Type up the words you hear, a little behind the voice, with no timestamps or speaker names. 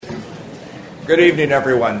Good evening,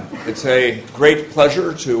 everyone. It's a great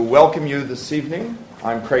pleasure to welcome you this evening.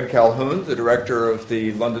 I'm Craig Calhoun, the director of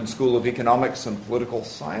the London School of Economics and Political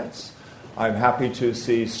Science. I'm happy to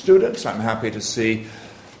see students, I'm happy to see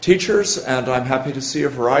teachers, and I'm happy to see a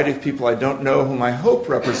variety of people I don't know whom I hope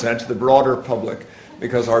represent the broader public,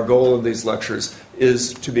 because our goal in these lectures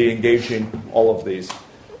is to be engaging all of these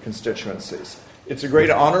constituencies. It's a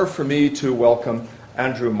great honor for me to welcome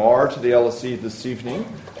Andrew Marr to the LSE this evening.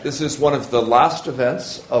 This is one of the last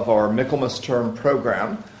events of our Michaelmas term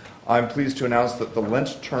program. I'm pleased to announce that the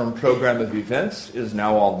Lent term program of events is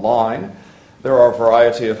now online. There are a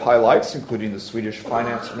variety of highlights, including the Swedish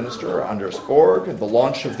Finance Minister, Anders Borg, and the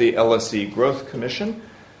launch of the LSE Growth Commission.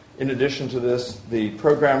 In addition to this, the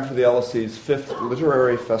program for the LSE's 5th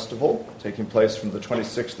Literary Festival, taking place from the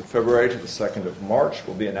 26th of February to the 2nd of March,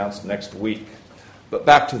 will be announced next week. But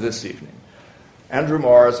back to this evening. Andrew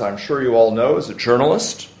Marr, as I'm sure you all know, is a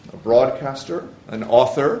journalist, a broadcaster, an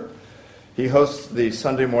author. He hosts the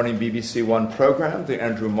Sunday morning BBC One program, The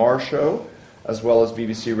Andrew Marr Show, as well as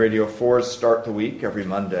BBC Radio 4's Start the Week every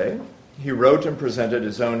Monday. He wrote and presented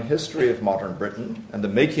his own History of Modern Britain and The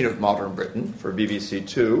Making of Modern Britain for BBC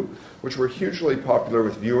Two, which were hugely popular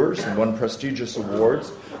with viewers and won prestigious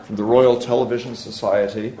awards from the Royal Television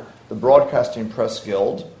Society, the Broadcasting Press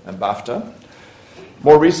Guild, and BAFTA.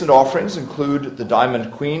 More recent offerings include the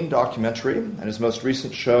Diamond Queen documentary and his most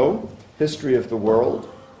recent show, History of the World,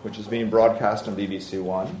 which is being broadcast on BBC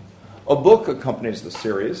One. A book accompanies the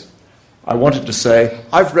series. I wanted to say,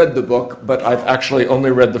 I've read the book, but I've actually only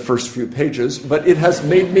read the first few pages, but it has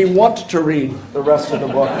made me want to read the rest of the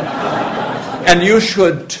book. And you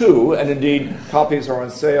should too, and indeed, copies are on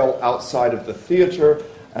sale outside of the theater,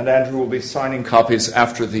 and Andrew will be signing copies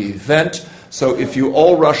after the event. So if you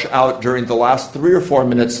all rush out during the last 3 or 4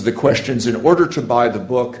 minutes of the questions in order to buy the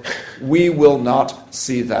book, we will not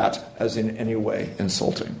see that as in any way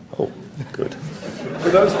insulting. Oh, good. For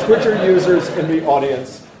those Twitter users in the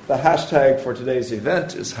audience, the hashtag for today's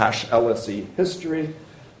event is #LSEHistory.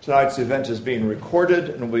 Tonight's event is being recorded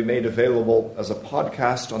and will be made available as a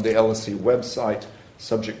podcast on the LSE website,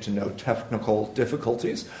 subject to no technical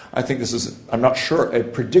difficulties. I think this is, I'm not sure, a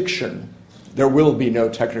prediction. There will be no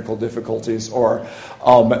technical difficulties or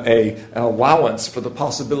an allowance for the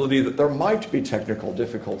possibility that there might be technical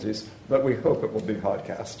difficulties, but we hope it will be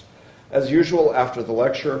podcast. As usual, after the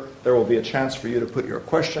lecture, there will be a chance for you to put your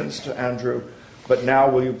questions to Andrew. But now,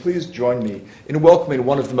 will you please join me in welcoming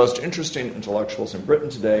one of the most interesting intellectuals in Britain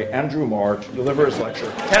today, Andrew Marr, to deliver his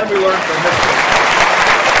lecture, Can We Learn from History?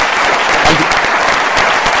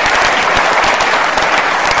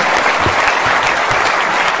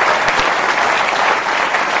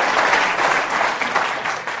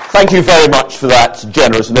 Thank you very much for that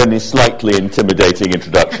generous and only slightly intimidating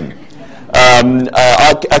introduction.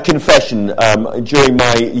 A confession, during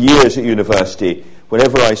my years at university,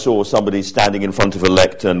 whenever I saw somebody standing in front of a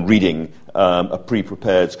lectern reading a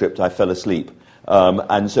pre-prepared script, I fell asleep.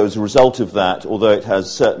 And so as a result of that, although it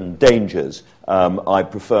has certain dangers, I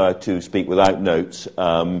prefer to speak without notes.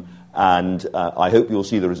 And I hope you'll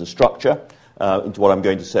see there is a structure into what I'm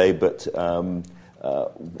going to say, but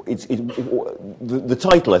the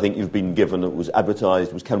title I think you've been given, that was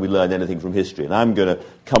advertised, was Can We Learn Anything from History? And I'm going to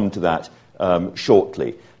come to that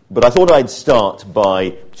shortly. But I thought I'd start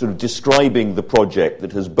by sort of describing the project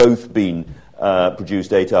that has both been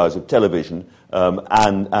produced 8 hours of television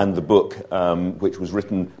and the book which was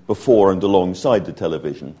written before and alongside the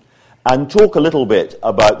television, and talk a little bit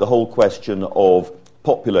about the whole question of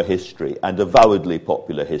popular history and avowedly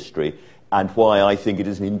popular history, and why I think it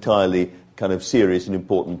is an entirely kind of serious and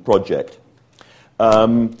important project.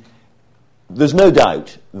 There's no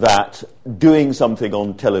doubt that doing something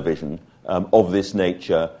on television of this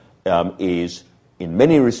nature is, in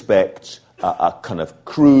many respects, a kind of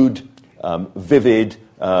crude, vivid,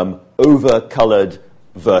 over-coloured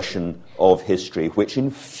version of history, which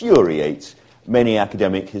infuriates many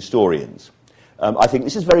academic historians. I think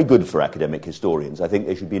this is very good for academic historians. I think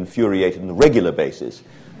they should be infuriated on a regular basis.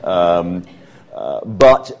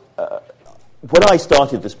 But when I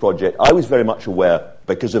started this project, I was very much aware,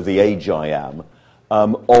 because of the age I am,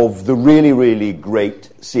 of the really, really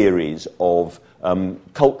great series of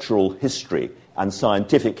cultural history and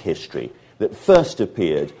scientific history that first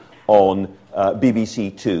appeared on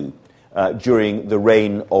BBC Two during the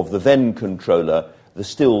reign of the then controller, the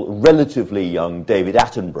still relatively young David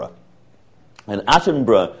Attenborough. And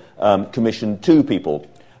Attenborough commissioned two people.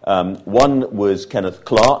 One was Kenneth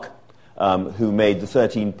Clark, who made the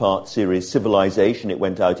 13-part series Civilization. It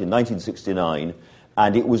went out in 1969,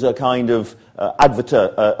 and it was a kind of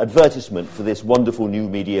advertisement for this wonderful new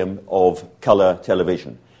medium of colour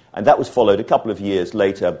television. And that was followed a couple of years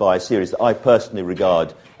later by a series that I personally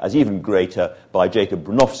regard as even greater by Jacob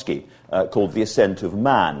Bronowski, called The Ascent of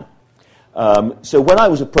Man. So when I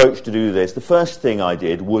was approached to do this, the first thing I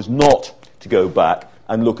did was not to go back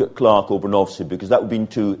and look at Clarke or Bronowski, because that would have been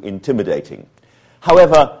too intimidating.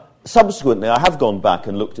 However, subsequently I have gone back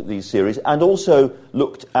and looked at these series and also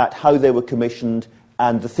looked at how they were commissioned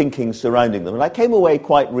and the thinking surrounding them. And I came away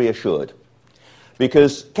quite reassured,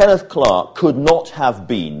 because Kenneth Clarke could not have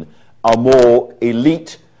been a more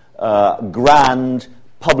elite, grand,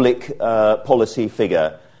 public policy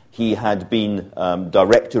figure. He had been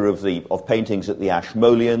director of paintings at the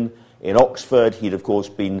Ashmolean in Oxford. He'd, of course,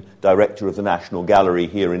 been director of the National Gallery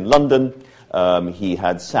here in London. He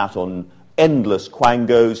had sat on endless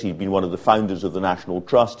quangos. He'd been one of the founders of the National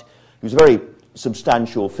Trust. He was a very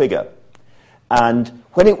substantial figure. And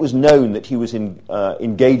when it was known that he was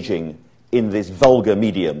engaging in this vulgar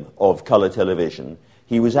medium of colour television,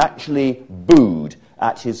 he was actually booed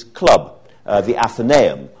at his club, the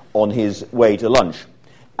Athenaeum, on his way to lunch.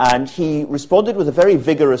 And he responded with a very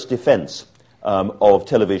vigorous defence of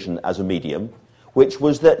television as a medium, which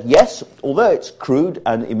was that, yes, although it's crude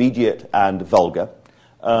and immediate and vulgar,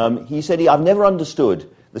 he said, I've never understood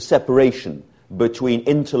the separation between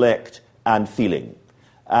intellect and feeling.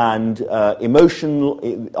 And our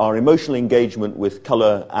emotional engagement with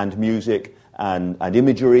colour and music and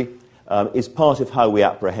imagery is part of how we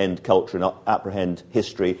apprehend culture and apprehend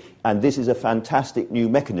history. And this is a fantastic new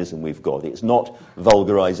mechanism we've got. It's not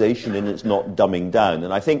vulgarisation and it's not dumbing down.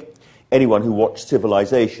 And I think anyone who watched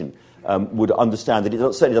Civilization would understand that it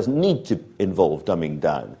certainly doesn't need to involve dumbing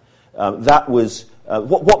down. That was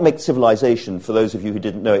what makes Civilization, for those of you who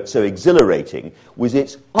didn't know it, so exhilarating, was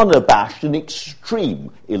its unabashed and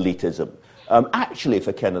extreme elitism. Actually,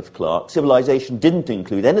 for Kenneth Clarke, Civilization didn't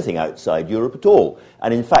include anything outside Europe at all.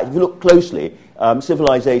 And in fact, if you look closely,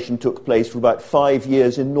 Civilization took place for about 5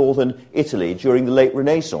 years in northern Italy during the late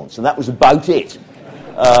Renaissance, and that was about it.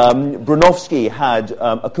 Bronowski had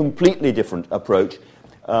a completely different approach.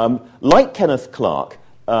 Like Kenneth Clarke,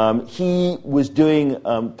 he was doing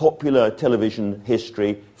popular television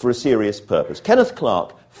history for a serious purpose. Kenneth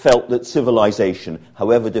Clarke felt that civilization,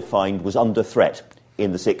 however defined, was under threat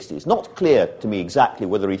in the 60s. Not clear to me exactly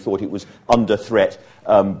whether he thought it was under threat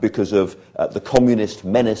because of the communist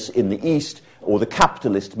menace in the East or the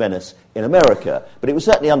capitalist menace in America, but it was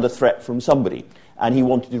certainly under threat from somebody, and he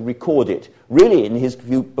wanted to record it, really, in his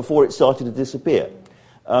view, before it started to disappear.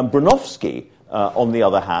 Bronowski, on the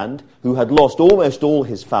other hand, who had lost almost all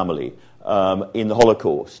his family in the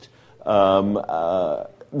Holocaust,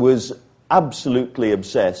 was absolutely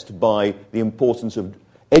obsessed by the importance of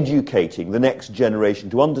educating the next generation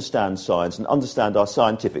to understand science and understand our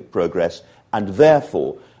scientific progress, and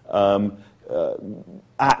therefore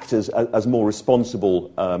act as more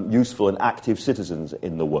responsible, useful and active citizens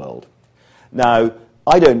in the world. Now,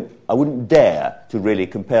 I wouldn't dare to really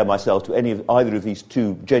compare myself to either of these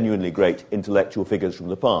two genuinely great intellectual figures from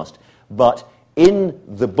the past, but in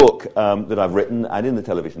the book that I've written and in the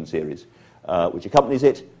television series which accompanies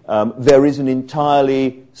it, there is an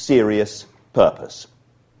entirely serious purpose.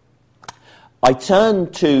 I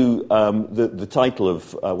turn to the title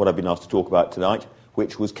of what I've been asked to talk about tonight,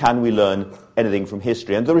 which was Can We Learn Anything from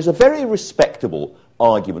History? And there is a very respectable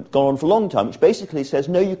argument gone on for a long time which basically says,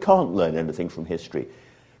 no, you can't learn anything from history.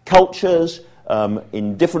 Cultures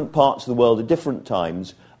in different parts of the world at different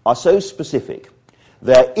times are so specific.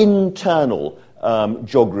 Their internal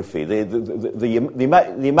geography, the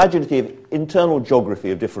imaginative internal geography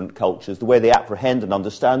of different cultures, the way they apprehend and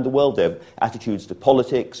understand the world, their attitudes to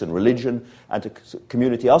politics and religion and to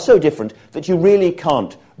community are so different that you really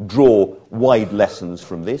can't draw wide lessons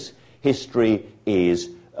from this. History is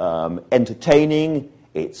entertaining.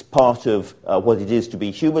 It's part of what it is to be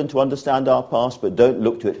human, to understand our past, but don't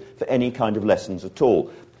look to it for any kind of lessons at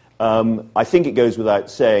all. I think it goes without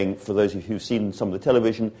saying, for those of you who've seen some of the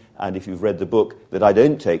television and if you've read the book, that I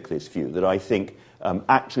don't take this view, that I think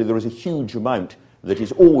actually there is a huge amount that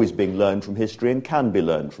is always being learned from history and can be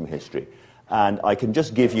learned from history. And I can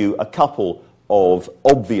just give you a couple of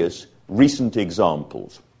obvious recent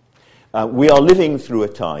examples. We are living through a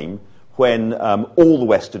time when all the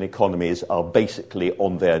Western economies are basically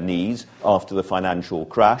on their knees after the financial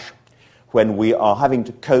crash, when we are having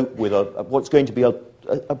to cope with what's going to be a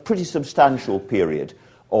pretty substantial period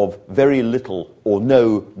of very little or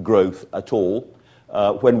no growth at all,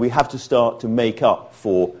 when we have to start to make up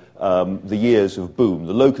for the years of boom,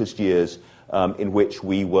 the locust years in which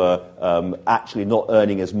we were actually not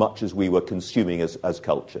earning as much as we were consuming as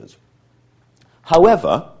cultures.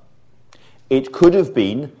 However, it could have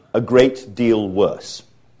been a great deal worse.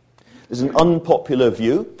 There's an unpopular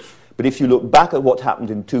view, but if you look back at what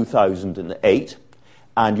happened in 2008,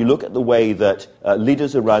 and you look at the way that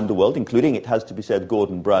leaders around the world, including, it has to be said,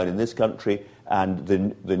 Gordon Brown in this country, and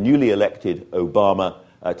the newly elected Obama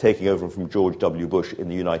taking over from George W. Bush in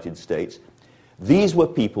the United States, these were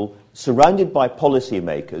people surrounded by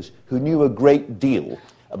policymakers who knew a great deal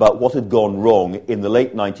about what had gone wrong in the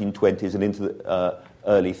late 1920s and into the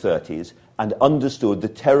early 30s, and understood the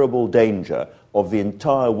terrible danger of the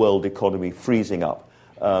entire world economy freezing up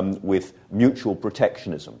with mutual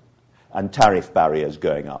protectionism and tariff barriers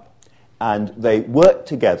going up. And they worked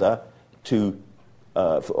together to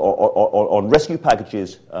on rescue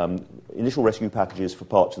packages, initial rescue packages for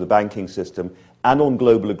parts of the banking system, and on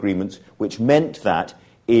global agreements, which meant that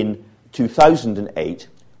in 2008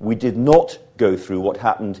 we did not go through what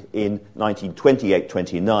happened in 1928,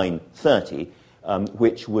 29, 30,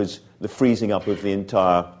 which was the freezing up of the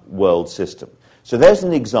entire world system. So there's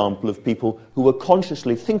an example of people who were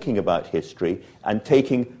consciously thinking about history and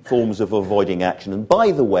taking forms of avoiding action. And by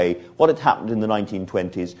the way, what had happened in the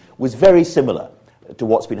 1920s was very similar to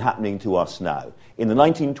what's been happening to us now. In the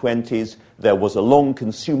 1920s, there was a long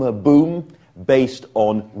consumer boom based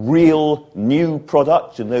on real new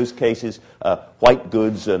products, in those cases white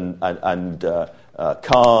goods and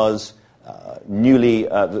cars,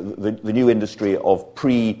 the new industry of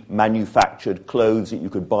pre-manufactured clothes that you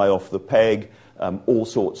could buy off the peg, all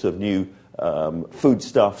sorts of new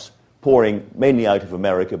foodstuffs pouring mainly out of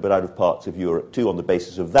America but out of parts of Europe too. On the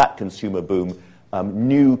basis of that consumer boom,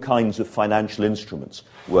 new kinds of financial instruments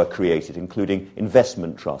were created, including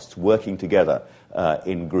investment trusts working together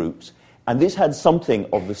in groups. And this had something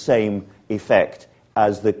of the same effect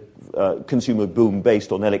as the consumer boom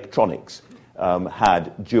based on electronics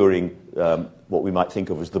had during what we might think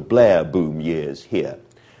of as the Blair boom years here.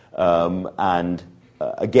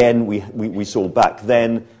 Again, we saw back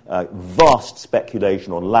then vast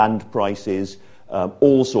speculation on land prices,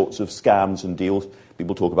 all sorts of scams and deals.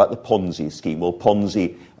 People talk about the Ponzi scheme. Well,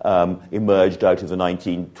 Ponzi emerged out of the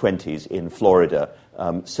 1920s in Florida,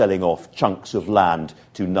 selling off chunks of land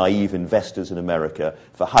to naive investors in America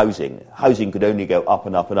for housing. Housing could only go up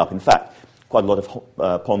and up and up. In fact, quite a lot of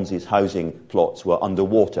Ponzi's housing plots were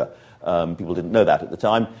underwater. People didn't know that at the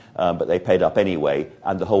time, but they paid up anyway,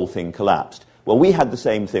 and the whole thing collapsed. Well, we had the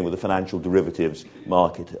same thing with the financial derivatives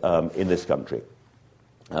market in this country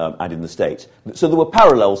and in the States. So there were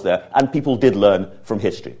parallels there, and people did learn from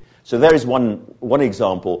history. So there is one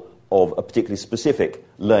example of a particularly specific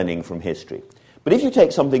learning from history. But if you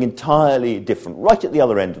take something entirely different, right at the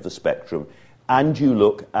other end of the spectrum, and you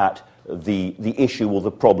look at the issue or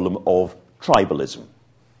the problem of tribalism,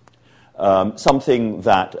 something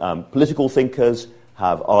that political thinkers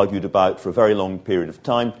have argued about for a very long period of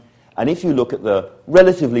time. And if you look at the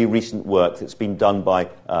relatively recent work that's been done by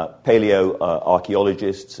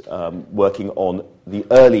paleo-archaeologists working on the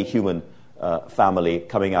early human family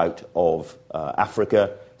coming out of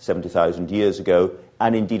Africa 70,000 years ago,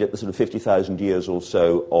 and indeed at the sort of 50,000 years or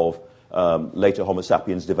so of later Homo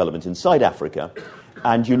sapiens development inside Africa,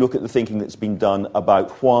 and you look at the thinking that's been done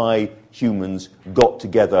about why humans got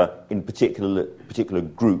together in particular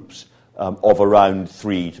groups of around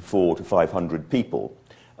 3 to 4 to 500 people,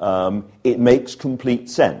 it makes complete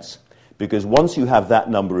sense. Because once you have that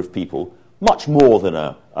number of people, much more than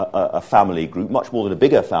a family group, much more than a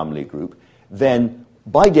bigger family group, then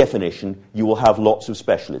by definition you will have lots of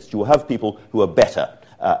specialists. You will have people who are better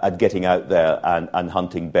at getting out there and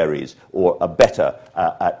hunting berries, or are better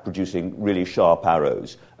at producing really sharp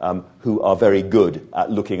arrows, who are very good at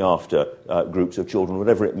looking after groups of children,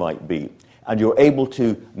 whatever it might be. And you're able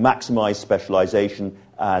to maximize specialization,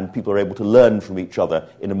 and people are able to learn from each other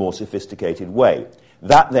in a more sophisticated way.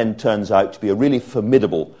 That then turns out to be a really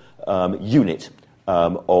formidable unit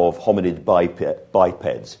of hominid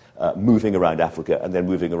bipeds moving around Africa and then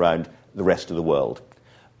moving around the rest of the world.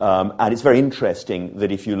 And it's very interesting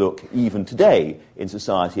that if you look even today in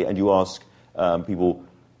society and you ask people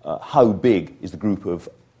how big is the group of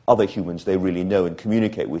other humans they really know and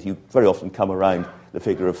communicate with, you very often come around the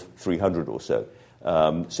figure of 300 or so.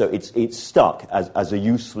 So it's stuck as a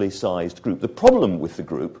usefully sized group. The problem with the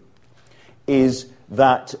group is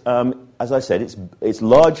that, as I said, it's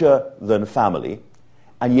larger than family,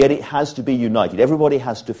 and yet it has to be united. Everybody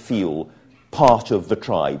has to feel part of the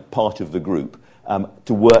tribe, part of the group,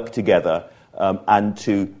 to work together and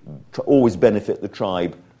to always benefit the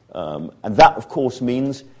tribe. And that, of course,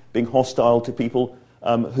 means being hostile to people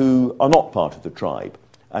who are not part of the tribe.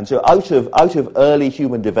 And so out of early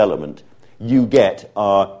human development, you get,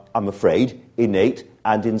 I'm afraid, innate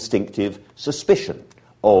and instinctive suspicion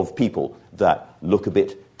of people that look a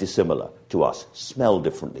bit dissimilar, to us, smell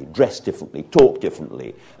differently, dress differently, talk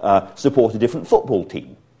differently, support a different football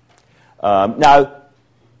team. Now,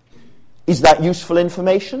 is that useful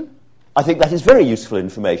information? I think that is very useful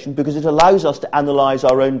information because it allows us to analyse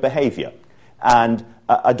our own behaviour and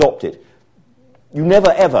adopt it. You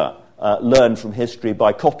never ever learn from history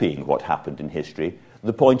by copying what happened in history.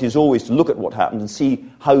 The point is always to look at what happened and see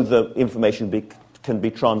how the information can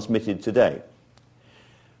be transmitted today.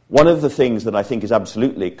 One of the things that I think is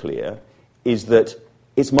absolutely clear is that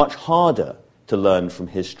it's much harder to learn from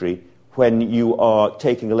history when you are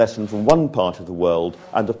taking a lesson from one part of the world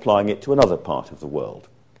and applying it to another part of the world.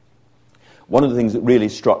 One of the things that really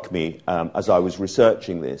struck me as I was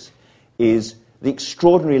researching this is the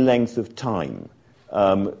extraordinary length of time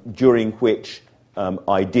during which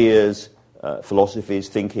ideas, philosophies,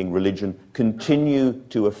 thinking, religion continue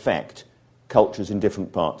to affect cultures in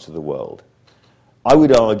different parts of the world. I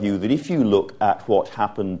would argue that if you look at what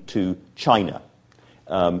happened to China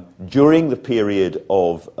during the period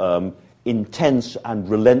of intense and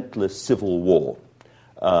relentless civil war,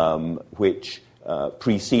 which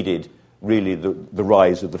preceded really the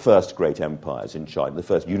rise of the first great empires in China, the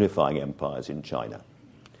first unifying empires in China.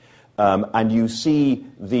 And you see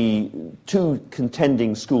the two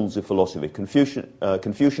contending schools of philosophy,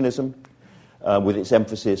 Confucianism, with its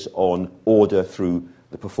emphasis on order through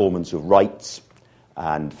the performance of rites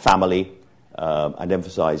and family, and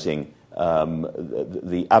emphasizing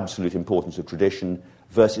the absolute importance of tradition,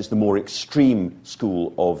 versus the more extreme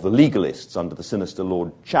school of the legalists under the sinister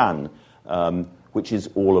Lord Chan, which is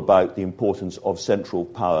all about the importance of central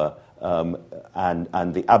power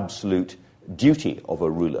and the absolute duty of a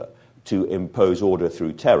ruler to impose order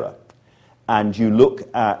through terror. And you look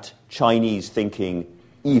at Chinese thinking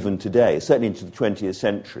even today, certainly into the 20th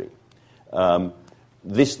century,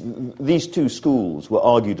 these two schools were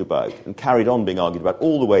argued about and carried on being argued about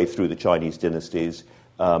all the way through the Chinese dynasties.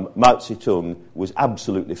 Mao Zedong was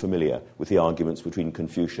absolutely familiar with the arguments between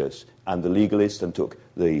Confucius and the legalist and took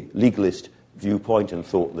the legalist viewpoint and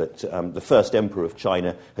thought that the first emperor of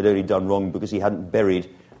China had only done wrong because he hadn't buried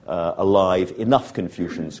alive enough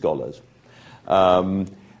Confucian scholars.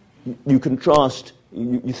 You contrast,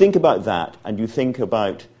 you think about that, and you think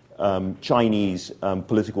about Chinese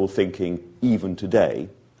political thinking even today,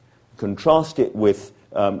 contrast it with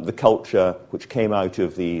the culture which came out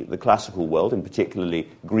of the classical world, and particularly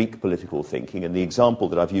Greek political thinking, and the example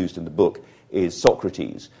that I've used in the book is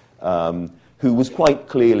Socrates, who was quite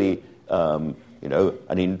clearly an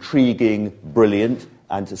intriguing, brilliant,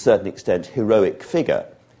 and to a certain extent heroic figure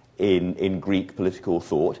in Greek political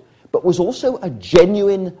thought, but was also a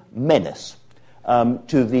genuine menace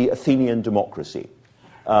to the Athenian democracy.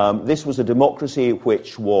 This was a democracy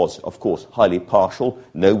which was, of course, highly partial,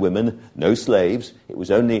 no women, no slaves. It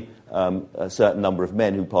was only a certain number of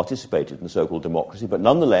men who participated in the so-called democracy, but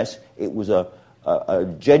nonetheless, it was a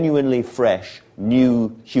genuinely fresh,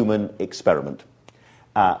 new human experiment.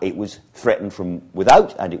 It was threatened from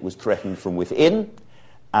without, and it was threatened from within,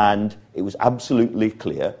 and it was absolutely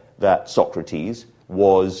clear that Socrates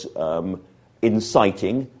was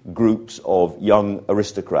inciting groups of young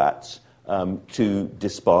aristocrats to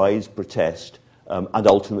despise, protest, and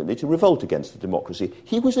ultimately to revolt against the democracy.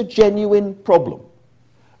 He was a genuine problem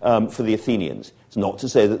for the Athenians. It's not to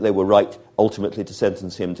say that they were right ultimately to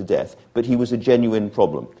sentence him to death, but he was a genuine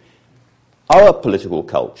problem. Our political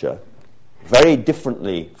culture, very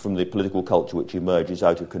differently from the political culture which emerges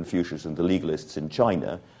out of Confucius and the legalists in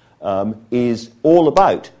China, is all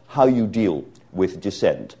about how you deal with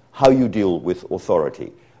dissent, how you deal with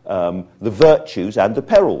authority, the virtues and the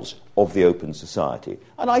perils of the open society.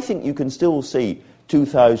 And I think you can still see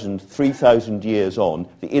 2,000, 3,000 years on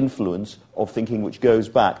the influence of thinking which goes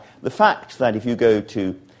back. The fact that if you go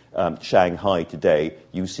to Shanghai today,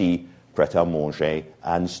 you see Pret-a-Manger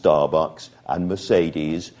and Starbucks and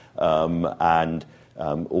Mercedes and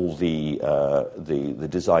all the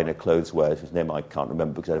designer clothes wearers, whose name I can't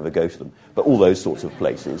remember because I never go to them, but all those sorts of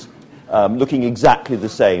places, looking exactly the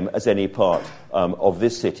same as any part of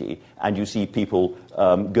this city, and you see people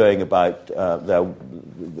going about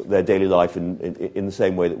their daily life in the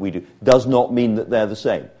same way that we do, does not mean that they're the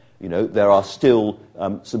same. You know, there are still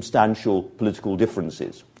substantial political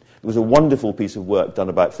differences. There was a wonderful piece of work done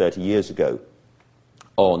about 30 years ago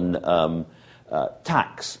on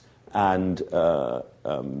tax and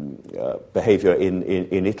behaviour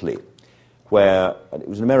in Italy, where, and it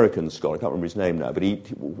was an American scholar, I can't remember his name now, but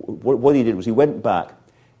what he did was he went back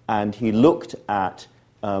and he looked at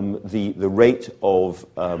the rate of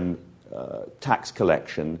tax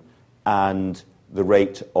collection and the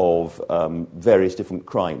rate of various different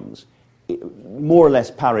crimes, more or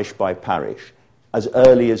less parish by parish, as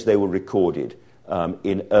early as they were recorded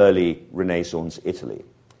in early Renaissance Italy.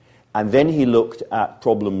 And then he looked at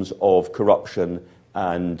problems of corruption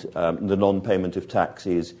and the non-payment of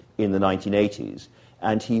taxes in the 1980s.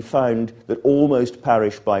 And he found that almost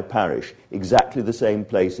parish by parish, exactly the same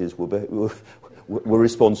places were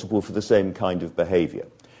responsible for the same kind of behavior.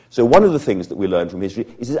 So one of the things that we learn from history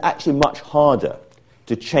is it's actually much harder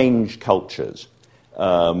to change cultures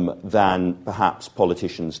than perhaps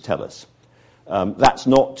politicians tell us. That's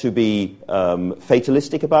not to be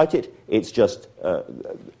fatalistic about it. It's just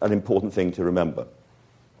an important thing to remember.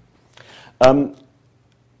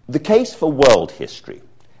 The case for world history,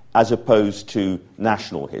 as opposed to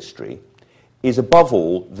national history, is above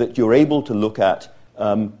all that you're able to look at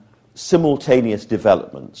simultaneous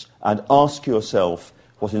developments and ask yourself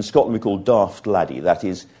what in Scotland we call daft laddie, that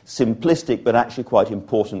is, simplistic but actually quite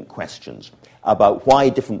important questions about why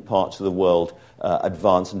different parts of the world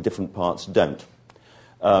advance and different parts don't.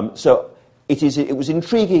 So it was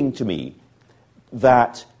intriguing to me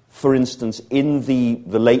that, for instance, in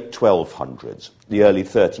the late 1200s, the early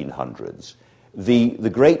 1300s, the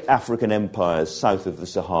great African empires south of the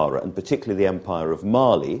Sahara, and particularly the empire of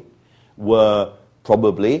Mali, were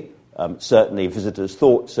probably, certainly visitors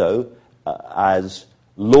thought so, as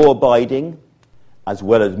law-abiding, as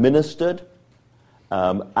well administered,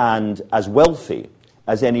 and as wealthy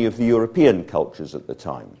as any of the European cultures at the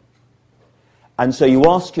time. And so you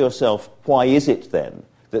ask yourself, why is it then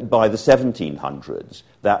that by the 1700s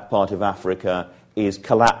that part of Africa is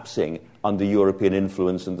collapsing under European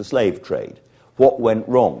influence and the slave trade? What went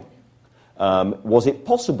wrong? Was it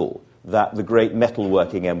possible that the great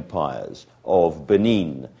metalworking empires of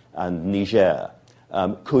Benin and Niger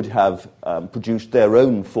could have produced their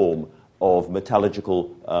own form of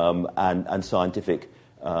metallurgical and scientific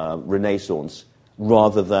renaissance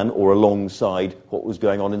rather than or alongside what was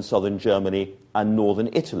going on in southern Germany and northern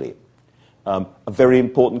Italy? A very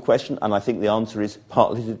important question, and I think the answer is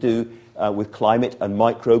partly to do with climate and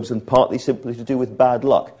microbes and partly simply to do with bad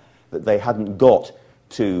luck, that they hadn't got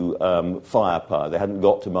to firepower, they hadn't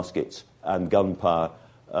got to muskets and gunpowder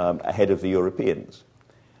ahead of the Europeans.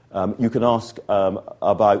 You can ask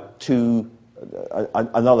about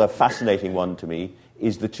another fascinating one to me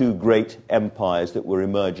is the two great empires that were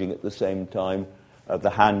emerging at the same time, the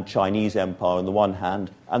Han Chinese Empire on the one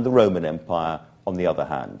hand and the Roman Empire on the other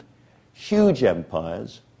hand. Huge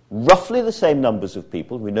empires, roughly the same numbers of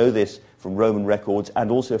people. We know this from Roman records and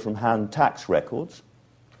also from Han tax records.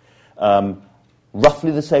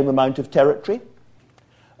 Roughly the same amount of territory.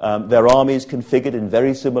 Their armies configured in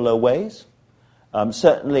very similar ways.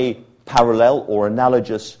 Certainly parallel or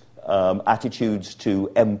analogous attitudes to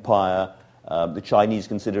empire, the Chinese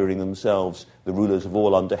considering themselves the rulers of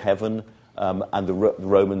all under heaven, and the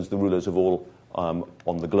Romans the rulers of all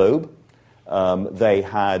on the globe. They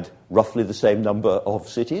had roughly the same number of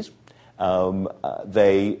cities.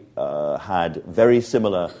 They had very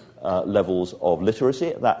similar levels of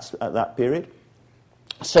literacy at that period.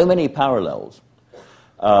 So many parallels.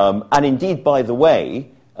 And indeed, by the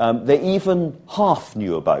way, they even half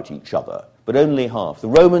knew about each other, but only half. The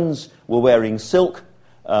Romans were wearing silk,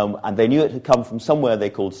 and they knew it had come from somewhere they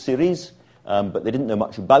called Syris, but they didn't know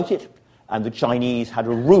much about it. And the Chinese had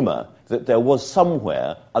a rumor that there was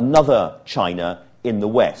somewhere another China in the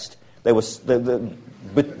West. There was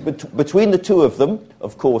between the two of them,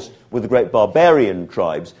 of course, were the great barbarian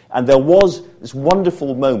tribes, and there was this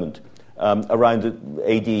wonderful moment around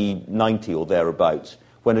AD 90 or thereabouts,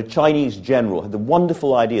 when a Chinese general had the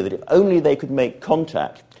wonderful idea that if only they could make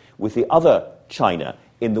contact with the other China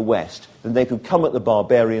in the West, then they could come at the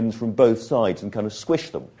barbarians from both sides and kind of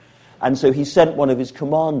squish them. And so he sent one of his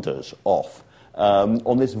commanders off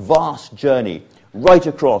on this vast journey right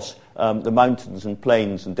across the mountains and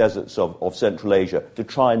plains and deserts of Central Asia to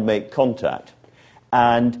try and make contact.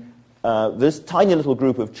 And this tiny little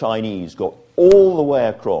group of Chinese got all the way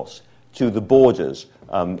across to the borders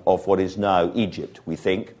of what is now Egypt, we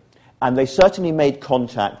think, and they certainly made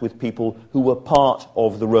contact with people who were part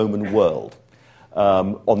of the Roman world,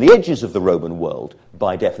 on the edges of the Roman world,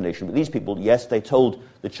 by definition. But these people, yes, they told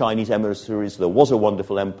the Chinese emissaries there was a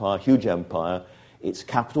wonderful empire, huge empire. Its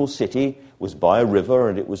capital city was by a river,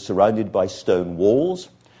 and it was surrounded by stone walls.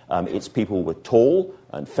 Its people were tall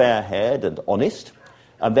and fair-haired and honest.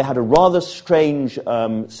 And they had a rather strange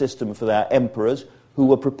system for their emperors, who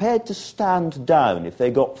were prepared to stand down if they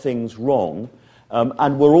got things wrong,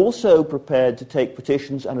 and were also prepared to take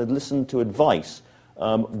petitions and had listened to advice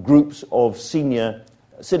groups of senior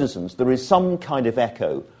citizens. There is some kind of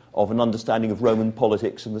echo of an understanding of Roman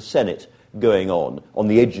politics and the Senate going on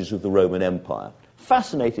the edges of the Roman Empire.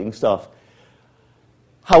 Fascinating stuff.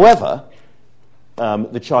 However,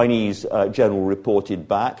 the Chinese general reported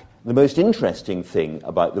back, the most interesting thing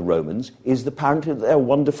about the Romans is apparently that they're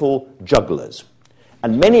wonderful jugglers.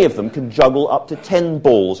 And many of them can juggle up to 10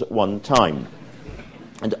 balls at one time.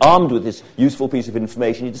 And armed with this useful piece of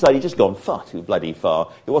information, he decided he'd just gone far too bloody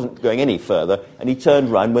far. He wasn't going any further, and he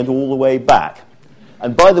turned round and went all the way back.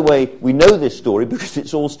 And by the way, we know this story because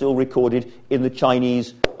it's all still recorded in the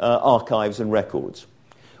Chinese archives and records.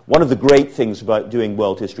 One of the great things about doing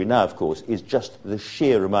world history now, of course, is just the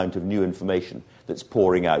sheer amount of new information that's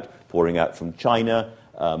pouring out from China,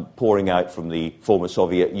 pouring out from the former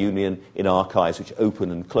Soviet Union in archives which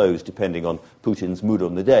open and close depending on Putin's mood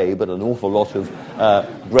on the day, but an awful lot of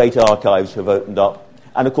great archives have opened up.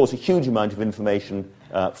 And, of course, a huge amount of information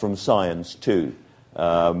from science, too.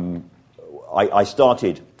 I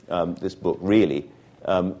started this book, really,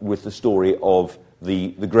 with the story of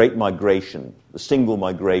the Great Migration, the single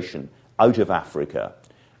migration out of Africa,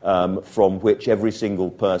 from which every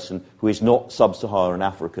single person who is not sub-Saharan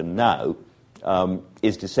African now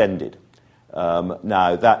is descended.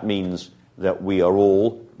 Now, that means that we are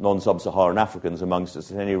all, non-sub-Saharan Africans amongst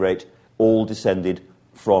us at any rate, all descended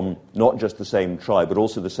from not just the same tribe, but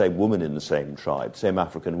also the same woman in the same tribe, same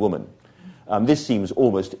African woman. This seems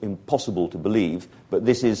almost impossible to believe, but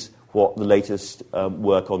this is what the latest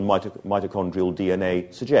work on mitochondrial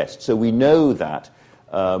DNA suggests. So we know that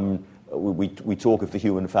we talk of the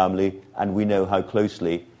human family, and we know how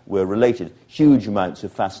closely we're related. Huge amounts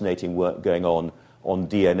of fascinating work going on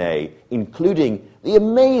DNA, including the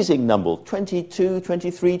amazing number, 22,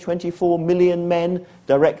 23, 24 million men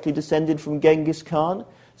directly descended from Genghis Khan.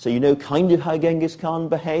 So you know kind of how Genghis Khan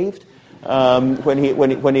behaved when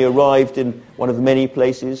he arrived in one of the many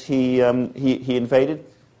places he invaded.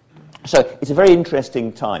 So it's a very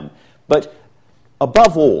interesting time. But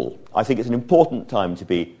above all, I think it's an important time to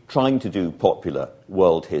be trying to do popular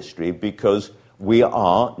world history because we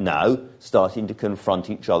are now starting to confront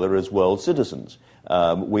each other as world citizens.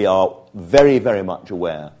 We are very, very much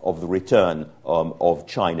aware of the return of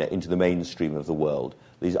China into the mainstream of the world.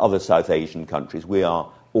 These other South Asian countries, we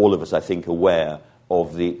are, all of us, I think, aware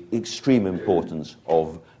of the extreme importance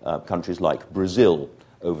of countries like Brazil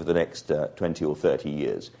over the next 20 or 30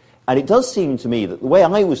 years. And it does seem to me that the way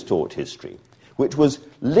I was taught history, which was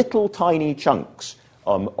little tiny chunks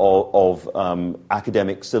of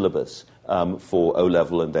academic syllabus for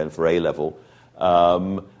O-level and then for A-level,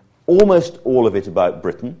 almost all of it about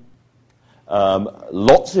Britain,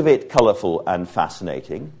 lots of it colourful and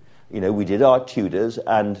fascinating. You know, we did our Tudors,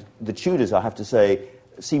 and the Tudors, I have to say,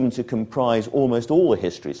 seem to comprise almost all the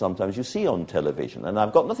history sometimes you see on television. And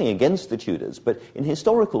I've got nothing against the Tudors, but in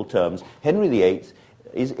historical terms, Henry VIII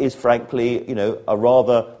is frankly, you know, a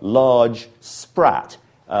rather large sprat.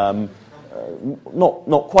 Not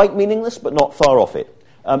quite meaningless, but not far off it.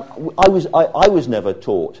 I was never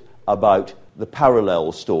taught about the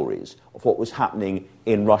parallel stories of what was happening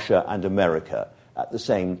in Russia and America at the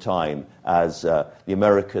same time as the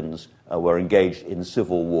Americans were engaged in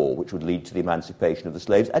civil war, which would lead to the emancipation of the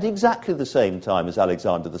slaves, at exactly the same time as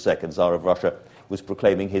Alexander II, Tsar of Russia, was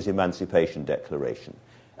proclaiming his Emancipation Declaration.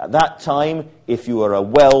 At that time, if you were a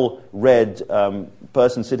well-read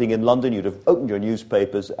person sitting in London, you'd have opened your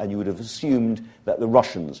newspapers and you would have assumed that the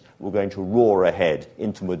Russians were going to roar ahead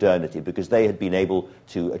into modernity because they had been able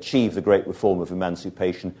to achieve the great reform of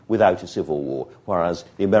emancipation without a civil war, whereas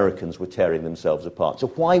the Americans were tearing themselves apart. So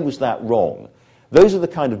why was that wrong? Those are the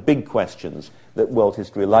kind of big questions that world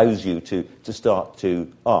history allows you to start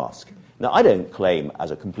to ask. Now, I don't claim,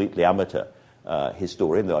 as a completely amateur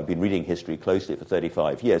historian, though I've been reading history closely for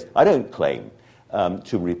 35 years, I don't claim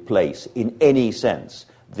to replace, in any sense,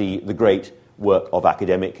 the great work of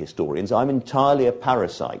academic historians. I'm entirely a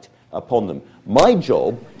parasite upon them. My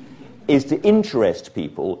job is to interest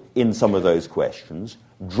people in some of those questions,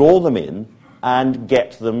 draw them in, and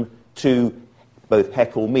get them to both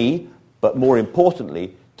heckle me, but more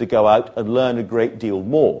importantly, to go out and learn a great deal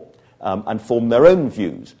more and form their own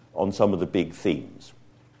views on some of the big themes.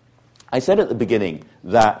 I said at the beginning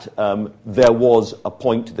that there was a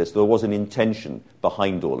point to this, there was an intention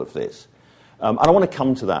behind all of this. And I want to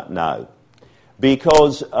come to that now,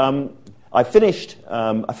 because I finished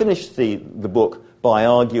the book by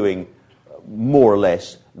arguing more or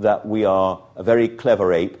less that we are a very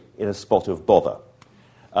clever ape in a spot of bother.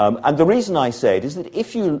 And the reason I say it is that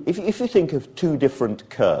if you think of two different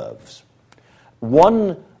curves,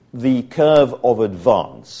 one, the curve of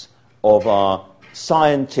advance of our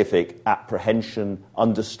scientific apprehension,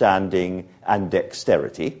 understanding, and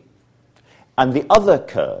dexterity, and the other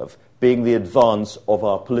curve being the advance of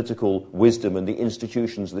our political wisdom and the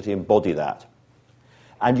institutions that embody that.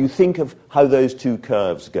 And you think of how those two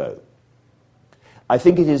curves go. I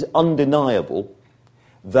think it is undeniable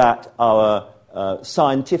that our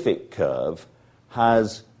scientific curve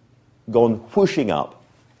has gone whooshing up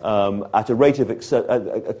at a rate of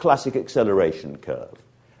a classic acceleration curve,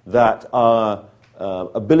 that our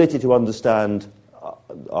ability to understand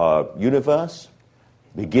our universe,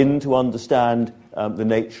 begin to understand the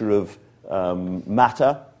nature of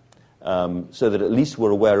matter, so that at least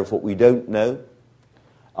we're aware of what we don't know,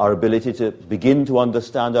 our ability to begin to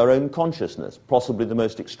understand our own consciousness, possibly the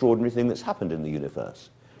most extraordinary thing that's happened in the universe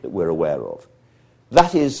that we're aware of.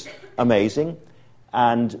 That is amazing,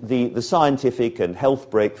 and the scientific and health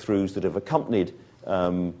breakthroughs that have accompanied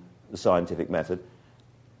the scientific method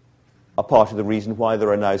are part of the reason why there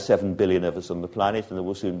are now 7 billion of us on the planet, and there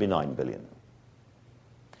will soon be 9 billion.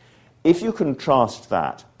 If you contrast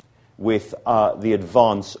that with the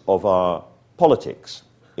advance of our politics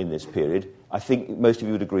in this period, I think most of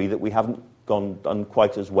you would agree that we haven't done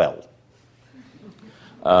quite as well.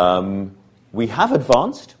 We have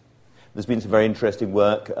advanced. There's been some very interesting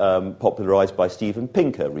work popularised by Steven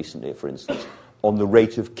Pinker recently, for instance, on the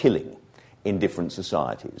rate of killing in different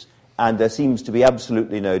societies. And there seems to be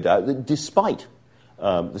absolutely no doubt that despite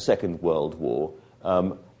the Second World War,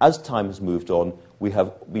 as time has moved on, we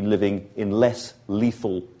have been living in less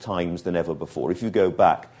lethal times than ever before. If you go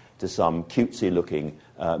back to some cutesy-looking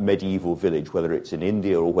medieval village, whether it's in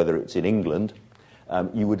India or whether it's in England,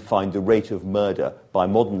 you would find the rate of murder by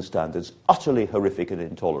modern standards utterly horrific and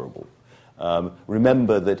intolerable.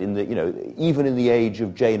 Remember that even in the age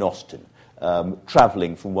of Jane Austen,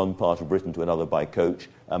 travelling from one part of Britain to another by coach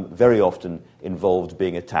very often involved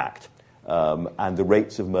being attacked, and the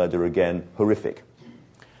rates of murder again horrific.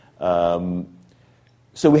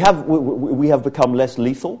 So we have become less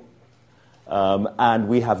lethal, and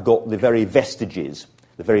we have got the very vestiges,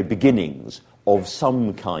 the very beginnings of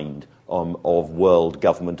some kind of world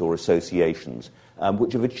government or associations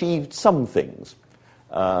which have achieved some things.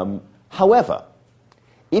 However,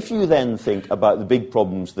 if you then think about the big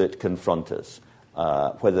problems that confront us,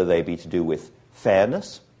 whether they be to do with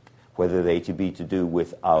fairness, whether they be to do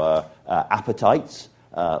with our appetites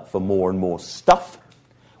for more and more stuff,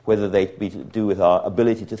 whether they be to do with our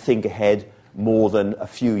ability to think ahead more than a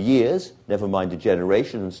few years, never mind a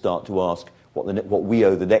generation, and start to ask what we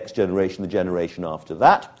owe the next generation, the generation after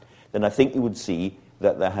that, then I think you would see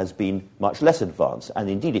that there has been much less advance. And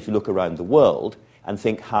indeed, if you look around the world and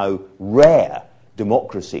think how rare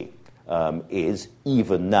democracy is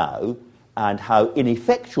even now, and how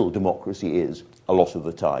ineffectual democracy is a lot of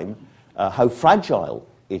the time, how fragile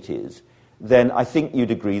it is, then I think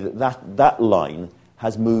you'd agree that line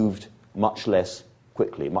has moved much less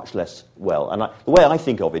quickly, much less well. And the way I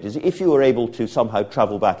think of it is, if you were able to somehow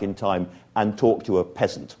travel back in time and talk to a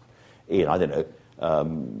peasant in, I don't know,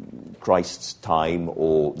 Christ's time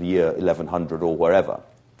or the year 1100 or wherever,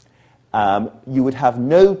 you would have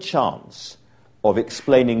no chance of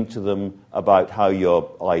explaining to them about how your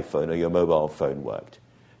iPhone or your mobile phone worked.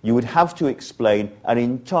 You would have to explain an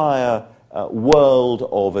entire world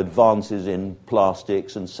of advances in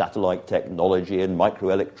plastics and satellite technology and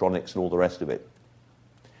microelectronics and all the rest of it.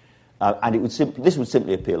 And this would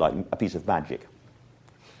simply appear like a piece of magic.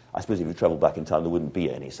 I suppose if you travelled back in time, there wouldn't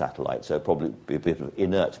be any satellites, so it'd probably be a bit of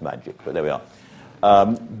inert magic, but there we are.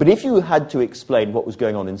 But if you had to explain what was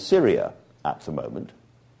going on in Syria at the moment,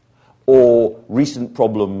 or recent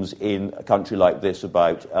problems in a country like this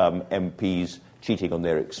about MPs cheating on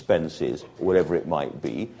their expenses, or whatever it might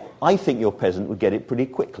be, I think your peasant would get it pretty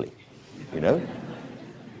quickly,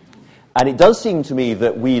 And it does seem to me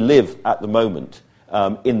that we live at the moment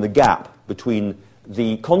in the gap between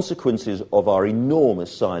the consequences of our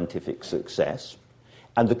enormous scientific success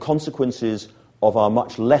and the consequences of our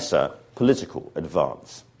much lesser political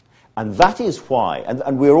advance. And that is why,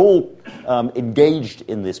 and we're all engaged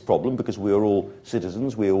in this problem because we are all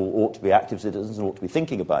citizens, we all ought to be active citizens and ought to be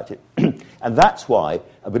thinking about it. And that's why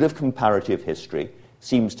a bit of comparative history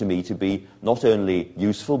seems to me to be not only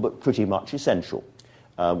useful but pretty much essential,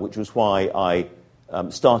 which was why I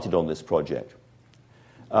started on this project.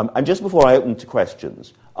 And just before I open to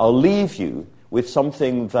questions, I'll leave you with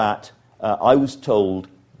something that I was told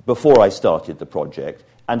before I started the project,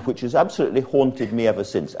 and which has absolutely haunted me ever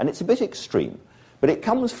since. And it's a bit extreme, but it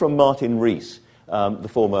comes from Martin Rees, the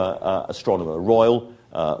former astronomer royal,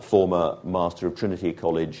 former master of Trinity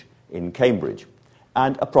College in Cambridge,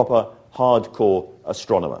 and a proper hardcore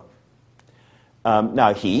astronomer.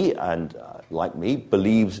 Now he, and like me,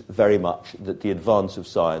 believes very much that the advance of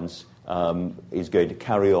science is going to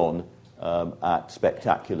carry on at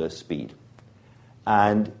spectacular speed.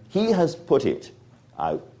 And he has put it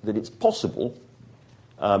out that it's possible,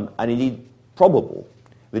 and indeed probable,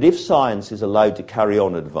 that if science is allowed to carry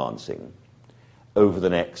on advancing over the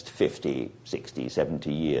next 50, 60,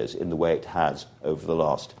 70 years in the way it has over the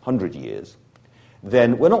last 100 years,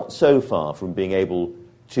 then we're not so far from being able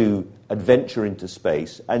to adventure into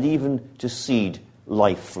space and even to seed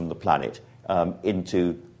life from the planet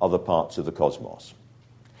into other parts of the cosmos.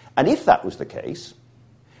 And if that was the case,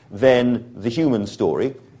 then the human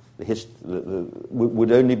story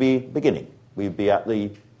would only be beginning. We'd be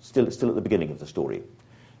still at the beginning of the story.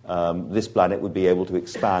 This planet would be able to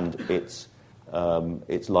expand its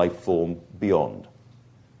life form beyond.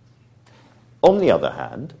 On the other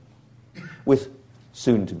hand, with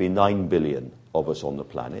soon to be 9 billion of us on the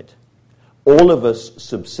planet, all of us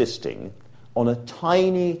subsisting on a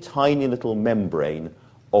tiny, tiny little membrane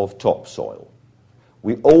of topsoil.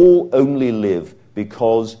 We all only live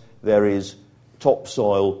because there is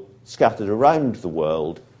topsoil scattered around the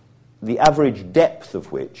world, the average depth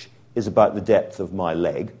of which is about the depth of my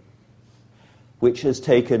leg, which has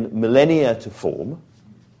taken millennia to form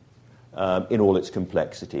in all its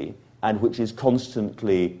complexity, and which is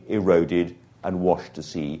constantly eroded and washed to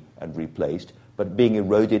sea and replaced, but being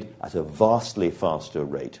eroded at a vastly faster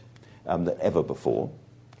rate than ever before.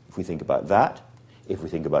 If we think about that, if we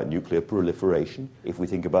think about nuclear proliferation, if we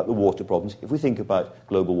think about the water problems, if we think about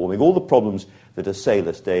global warming, all the problems that assail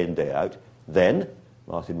us day in, day out, then,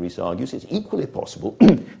 Martin Rees argues, it's equally possible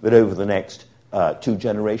that over the next 2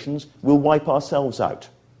 generations we'll wipe ourselves out,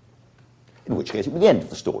 in which case it will be the end of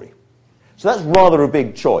the story. So that's rather a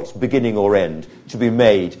big choice, beginning or end, to be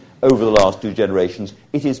made over the last 2 generations.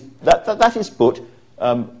 It is, that is put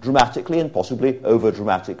dramatically and possibly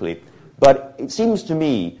over-dramatically. But it seems to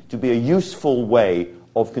me to be a useful way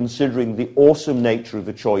of considering the awesome nature of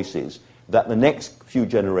the choices that the next few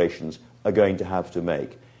generations are going to have to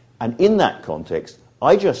make. And in that context,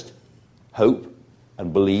 I just hope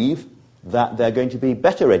and believe that they're going to be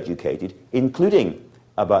better educated, including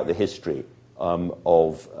about the history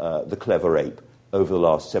of the clever ape over the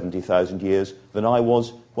last 70,000 years than I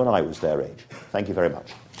was when I was their age. Thank you very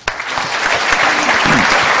much.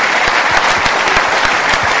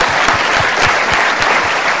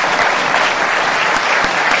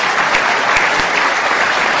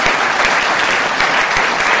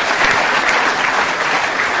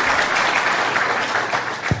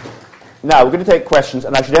 Now, we're going to take questions,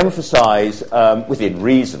 and I should emphasise, within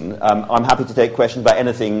reason, I'm happy to take questions about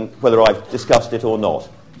anything, whether I've discussed it or not.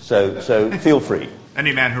 So feel free.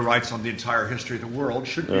 Any man who writes on the entire history of the world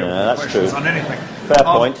should be able to have questions on anything. Fair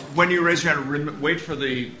point. When you raise your hand, wait for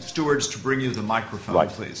the stewards to bring you the microphone,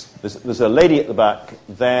 please. There's a lady at the back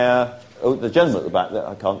there. Oh, the gentleman at the back there.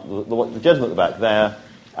 I can't. The gentleman at the back there,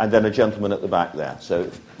 and then a gentleman at the back there. So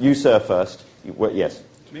you, sir, first. Yes.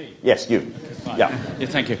 Me? Yes, you. Yeah,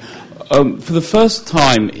 thank you. For the first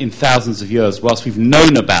time in thousands of years, whilst we've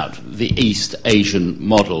known about the East Asian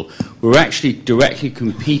model, we're actually directly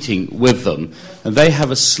competing with them, and they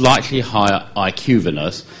have a slightly higher IQ than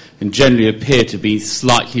us and generally appear to be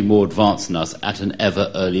slightly more advanced than us at an ever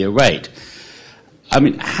earlier rate. I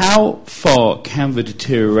mean, how far can the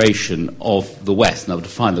deterioration of the West, and I would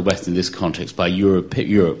define the West in this context by Europe,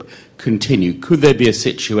 continue? Could there be a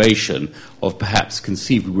situation of perhaps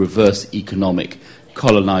conceivably reverse economic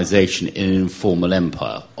colonization in an informal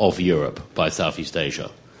empire of Europe by Southeast Asia?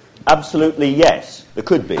 Absolutely, yes. There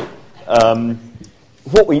could be.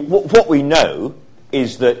 What we know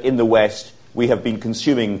is that in the West we have been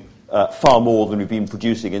consuming far more than we've been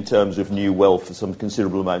producing in terms of new wealth for some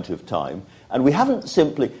considerable amount of time. And we haven't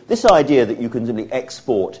simply... This idea that you can simply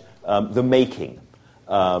export the making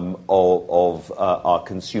of our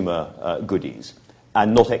consumer goodies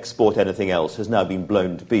and not export anything else has now been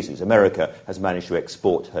blown to pieces. America has managed to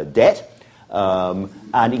export her debt,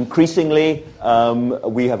 and increasingly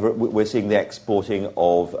we're seeing the exporting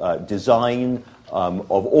of design, of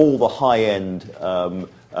all the high-end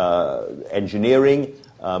engineering,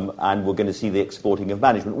 and we're going to see the exporting of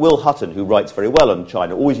management. Will Hutton, who writes very well on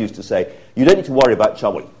China, always used to say, you don't need to worry about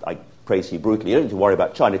China. Well, I praise he brutally. You don't need to worry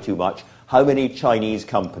about China too much. How many Chinese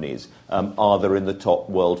companies are there in the top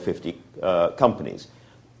world 50 companies?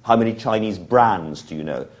 How many Chinese brands do you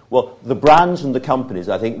know? Well, the brands and the companies,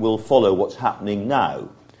 I think, will follow what's happening now.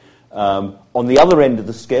 On the other end of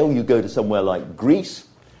the scale, you go to somewhere like Greece,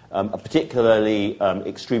 a particularly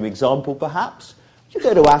extreme example, perhaps. You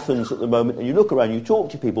go to Athens at the moment and you look around, you talk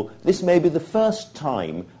to people, this may be the first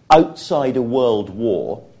time outside a world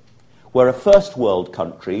war where a first world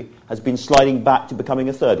country has been sliding back to becoming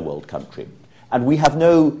a third world country. And we have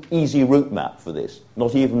no easy route map for this,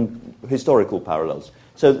 not even historical parallels.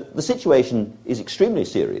 So the situation is extremely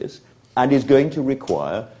serious and is going to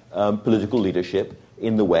require political leadership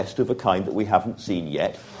in the West of a kind that we haven't seen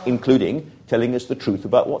yet, including telling us the truth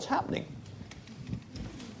about what's happening.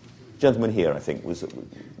 Gentleman here, I think, were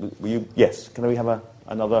you? Yes. Can we have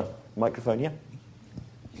another microphone here?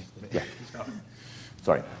 Yeah.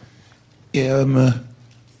 Sorry. Yeah,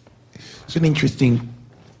 it's an interesting.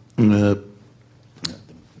 It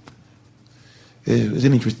was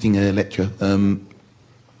an interesting lecture.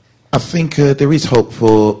 I think there is hope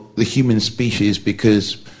for the human species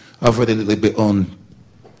because I've read a little bit on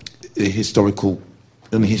the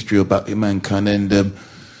history about mankind, and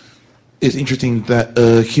it's interesting that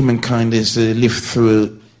humankind has lived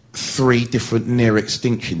through 3 different near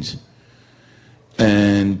extinctions,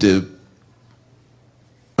 and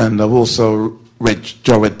I've also read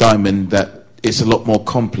Jared Diamond that it's a lot more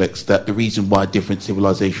complex. That the reason why different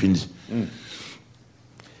civilizations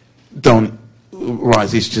don't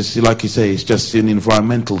rise, it's just like you say, it's just an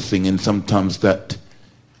environmental thing, and sometimes that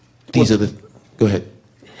these are the. Go ahead.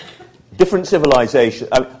 Different civilizations,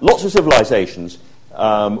 lots of civilizations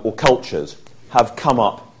or cultures have come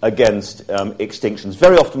up against extinctions,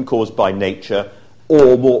 very often caused by nature,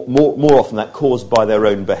 or more often that caused by their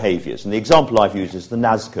own behaviours. And the example I've used is the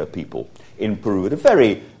Nazca people in Peru, a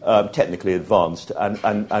very technically advanced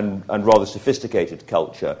and rather sophisticated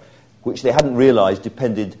culture, which they hadn't realised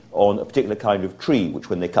depended on a particular kind of tree, which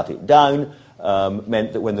when they cut it down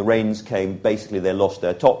meant that when the rains came, basically they lost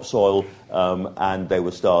their topsoil and they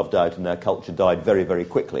were starved out and their culture died very, very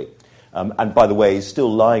quickly. And by the way, is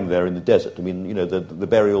still lying there in the desert. I mean, you know, the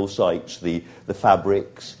burial sites, the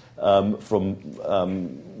fabrics from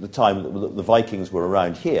the time that the Vikings were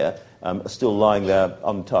around here are still lying there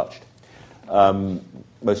untouched,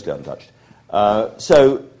 mostly untouched.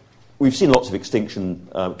 So we've seen lots of extinction,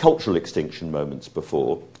 cultural extinction moments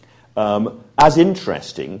before. As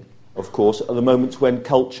interesting, of course, are the moments when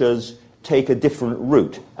cultures take a different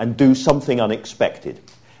route and do something unexpected.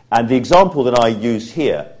 And the example that I use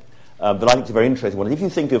here, that I think is a very interesting one, if you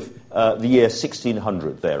think of the year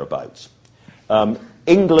 1600 thereabouts,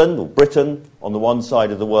 England or Britain on the one side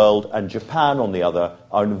of the world and Japan on the other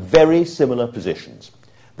are in very similar positions.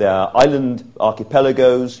 They are island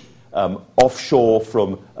archipelagos, offshore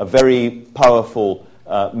from a very powerful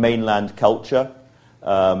mainland culture,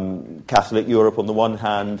 Catholic Europe on the one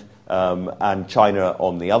hand and China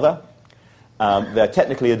on the other. They're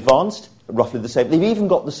technically advanced, roughly the same. They've even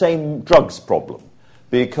got the same drugs problem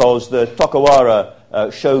because the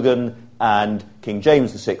Tokugawa shogun and King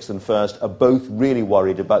James VI and First are both really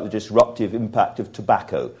worried about the disruptive impact of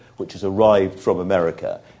tobacco, which has arrived from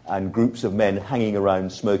America, and groups of men hanging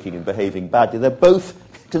around smoking and behaving badly. They're both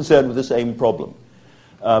concerned with the same problem.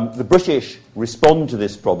 The British respond to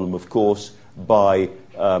this problem, of course, by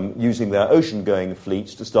using their ocean-going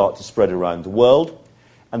fleets to start to spread around the world.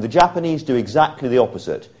 And the Japanese do exactly the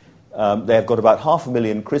opposite. They have got about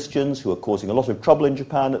 500,000 Christians who are causing a lot of trouble in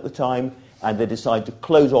Japan at the time, and they decide to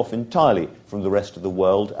close off entirely from the rest of the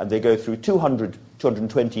world, and they go through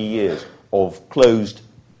 220 years of closed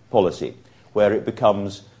policy, where it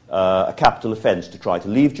becomes a capital offence to try to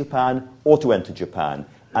leave Japan or to enter Japan.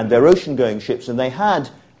 And their ocean-going ships, and they had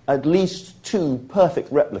at least 2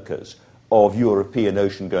 perfect replicas of European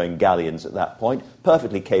ocean-going galleons at that point,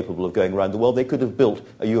 perfectly capable of going around the world. They could have built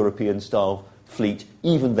a European-style fleet,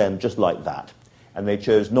 even then, just like that. And they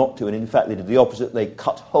chose not to, and in fact they did the opposite. They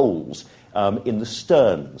cut holes in the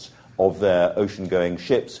sterns of their ocean-going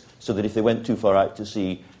ships so that if they went too far out to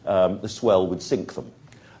sea, the swell would sink them.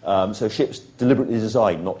 So ships deliberately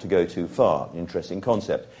designed not to go too far. An interesting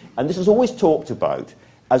concept. And this is always talked about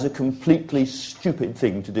as a completely stupid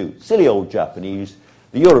thing to do. Silly old Japanese.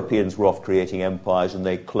 The Europeans were off creating empires and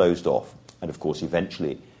they closed off. And of course,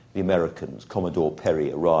 eventually, the Americans, Commodore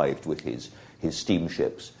Perry arrived with his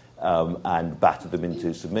steamships and battered them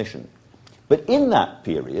into submission. But in that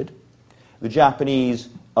period, the Japanese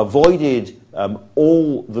avoided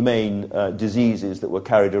all the main diseases that were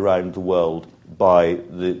carried around the world by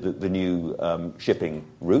the new shipping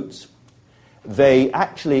routes. They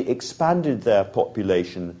actually expanded their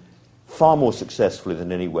population far more successfully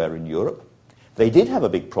than anywhere in Europe. They did have a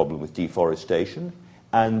big problem with deforestation,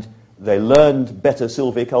 and they learned better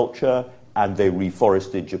silviculture, and they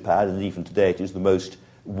reforested Japan, and even today it is the most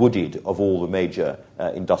wooded of all the major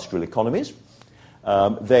industrial economies.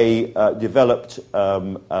 They developed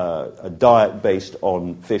a diet based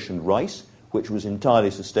on fish and rice, which was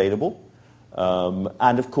entirely sustainable.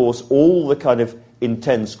 And, of course, all the kind of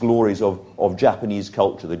intense glories of Japanese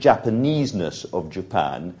culture, the Japaneseness of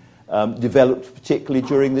Japan, developed particularly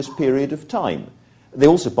during this period of time. They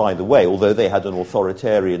also, by the way, although they had an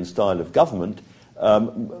authoritarian style of government,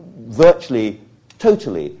 virtually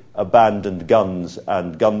totally abandoned guns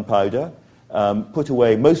and gunpowder. put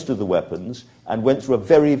away most of the weapons, and went through a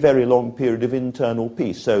very, very long period of internal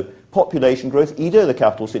peace. So population growth, Edo, the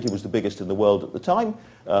capital city, was the biggest in the world at the time,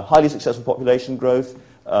 highly successful population growth,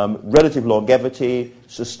 relative longevity,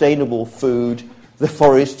 sustainable food, the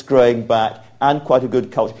forests growing back, and quite a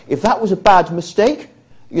good culture. If that was a bad mistake,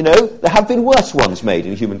 there have been worse ones made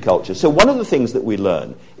in human culture. So one of the things that we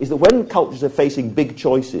learn is that when cultures are facing big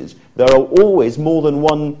choices, there's always more than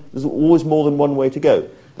one way to go.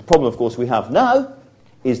 The problem, of course, we have now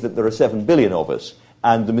is that there are 7 billion of us,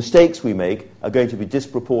 and the mistakes we make are going to be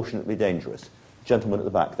disproportionately dangerous. Gentleman at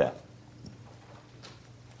the back there.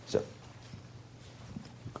 So.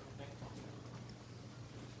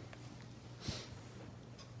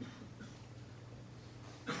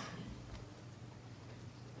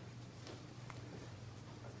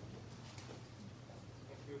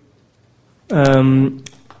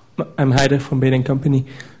 I'm Haider from Bain & Company.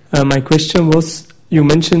 My question was,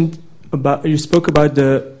 you spoke about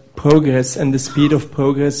the progress and the speed of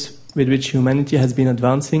progress with which humanity has been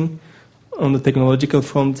advancing on the technological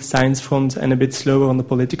front, the science front, and a bit slower on the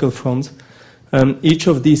political front. Each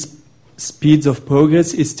of these speeds of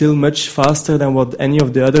progress is still much faster than what any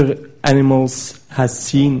of the other animals has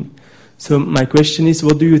seen. So my question is,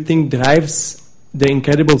 what do you think drives the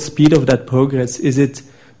incredible speed of that progress? Is it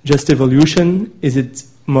just evolution? Is it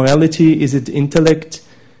morality? Is it intellect?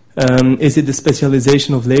 Is it the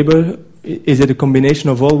specialization of labor? Is it a combination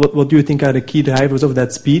of all? What do you think are the key drivers of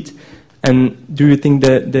that speed? And do you think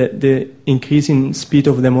that the increase in speed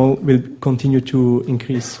of them all will continue to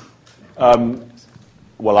increase?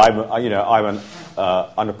 Well, I'm an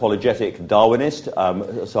unapologetic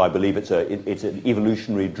Darwinist, so I believe it's an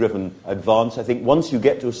evolutionary-driven advance. I think once you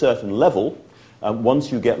get to a certain level,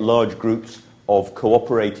 once you get large groups of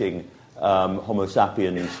cooperating Homo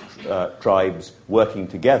sapiens tribes working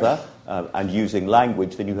together and using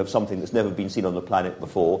language, then you have something that's never been seen on the planet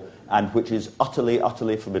before and which is utterly,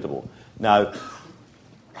 utterly formidable. Now,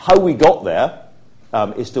 how we got there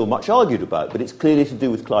is still much argued about, but it's clearly to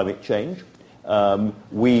do with climate change.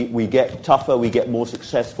 We get tougher, we get more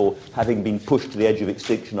successful, having been pushed to the edge of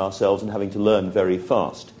extinction ourselves and having to learn very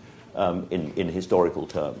fast in historical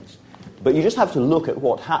terms. But you just have to look at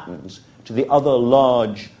what happens to the other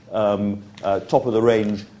large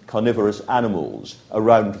top-of-the-range carnivorous animals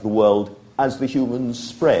around the world as the humans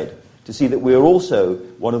spread, to see that we're also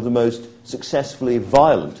one of the most successfully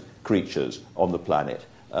violent creatures on the planet.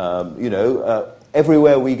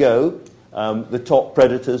 Everywhere we go, the top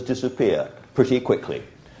predators disappear pretty quickly.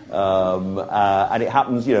 And it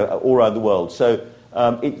happens, all around the world. So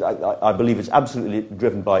I believe it's absolutely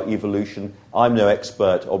driven by evolution. I'm no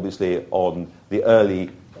expert, obviously, on the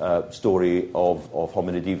early story of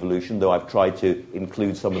hominid evolution, though I've tried to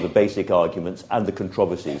include some of the basic arguments and the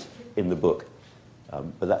controversies in the book.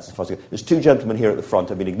 But that's as far as I go. There's two gentlemen here at the front.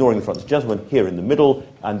 I've been ignoring the front. There's a gentleman here in the middle,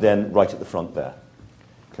 and then right at the front there.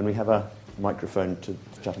 Can we have a microphone to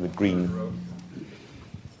the gentleman with green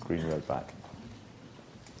road back?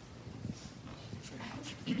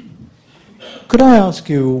 Could I ask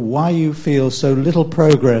you why you feel so little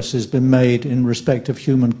progress has been made in respect of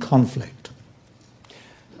human conflict?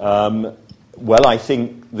 Well, I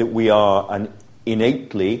think that we are an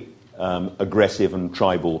innately aggressive and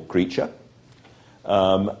tribal creature,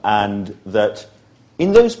 and that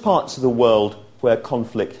in those parts of the world where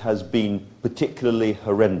conflict has been particularly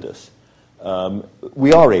horrendous,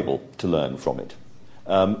 we are able to learn from it.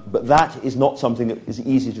 But that is not something that is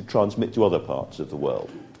easy to transmit to other parts of the world.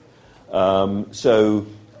 So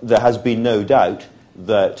there has been no doubt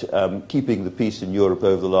that keeping the peace in Europe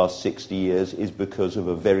over the last 60 years is because of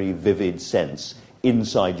a very vivid sense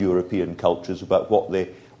inside European cultures about what the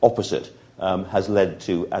opposite has led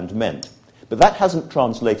to and meant. But that hasn't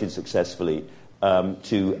translated successfully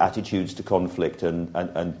to attitudes to conflict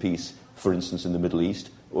and peace, for instance, in the Middle East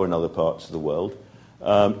or in other parts of the world.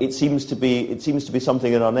 It seems to be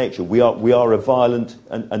something in our nature. We are a violent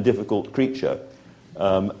and difficult creature,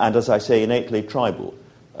 and as I say, innately tribal.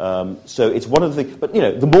 So it's one of the things. But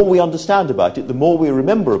the more we understand about it, the more we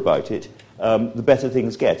remember about it, the better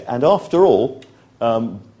things get. And after all,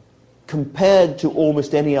 compared to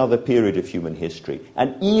almost any other period of human history,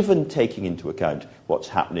 and even taking into account what's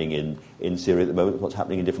happening in Syria at the moment, what's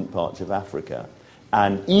happening in different parts of Africa,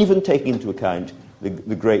 and even taking into account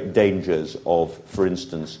the great dangers of, for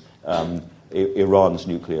instance, Iran's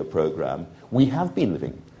nuclear program, we have been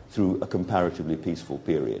living through a comparatively peaceful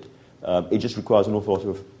period. It just requires an awful lot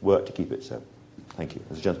of work to keep it so. Thank you.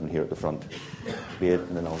 There's a gentleman here at the front. Beard,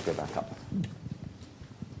 and then I'll go back up.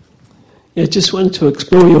 Yeah, just want to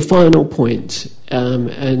explore your final point.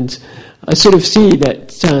 And I sort of see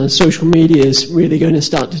that social media is really going to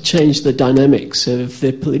start to change the dynamics of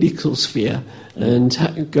the political sphere, and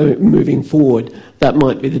moving forward, that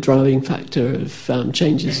might be the driving factor of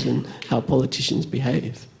changes in how politicians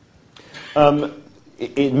behave.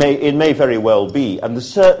 It may very well be, and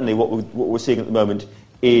certainly what we're seeing at the moment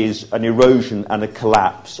is an erosion and a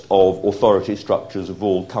collapse of authority structures of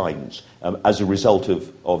all kinds as a result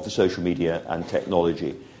of the social media and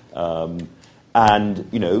technology. And,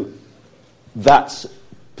 you know, that's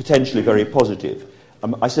potentially very positive.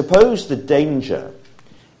 I suppose the danger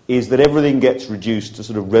is that everything gets reduced to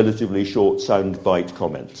sort of relatively short soundbite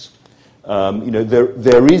comments. You know,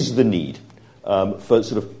 there is the need for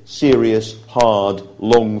sort of serious, hard,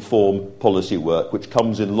 long-form policy work, which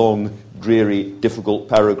comes in long, dreary, difficult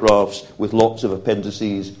paragraphs with lots of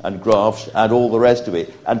appendices and graphs and all the rest of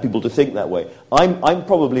it, and people to think that way. I'm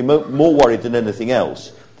probably more worried than anything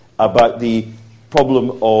else about the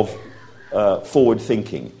problem of forward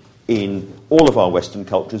thinking in all of our Western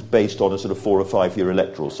cultures based on a sort of 4 or 5 year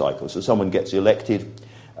electoral cycle. So someone gets elected,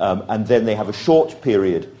 and then they have a short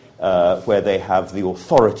period where they have the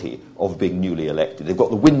authority of being newly elected. They've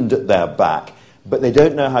got the wind at their back, but they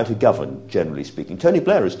don't know how to govern, generally speaking. Tony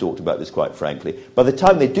Blair has talked about this quite frankly. By the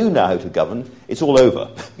time they do know how to govern, it's all over.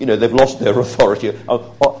 You know, they've lost their authority,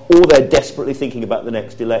 or they're desperately thinking about the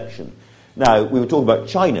next election. Now, we were talking about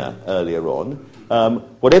China earlier on.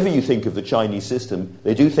 Whatever you think of the Chinese system,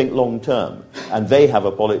 they do think long-term, and they have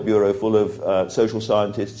a Politburo full of social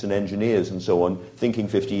scientists and engineers and so on, thinking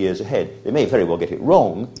 50 years ahead. They may very well get it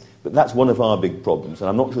wrong, but that's one of our big problems, and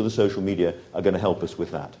I'm not sure the social media are going to help us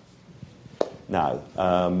with that. Now,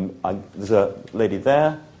 there's a lady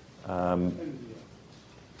there, and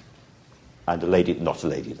a lady, not a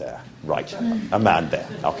lady there, right, a man there.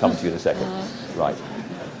 I'll come to you in a second. Right.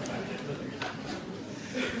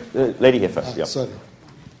 Lady here first, yeah. Sorry.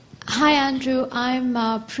 Hi, Andrew.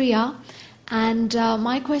 I'm Priya. And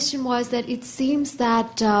my question was that it seems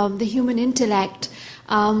that the human intellect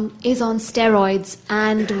is on steroids,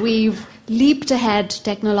 and we've leaped ahead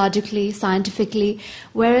technologically, scientifically,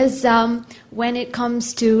 whereas when it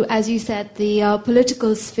comes to, as you said, the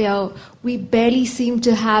political sphere, we barely seem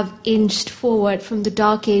to have inched forward from the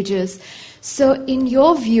Dark Ages. So in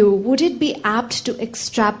your view, would it be apt to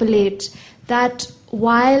extrapolate that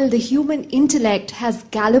while the human intellect has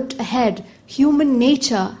galloped ahead, human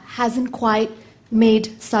nature hasn't quite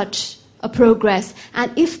made such a progress?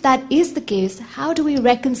 And if that is the case, how do we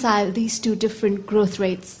reconcile these two different growth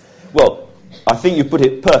rates? Well, I think you put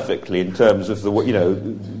it perfectly in terms of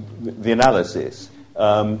the analysis.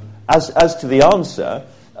 As to the answer,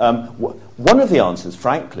 one of the answers,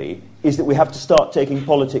 frankly, is that we have to start taking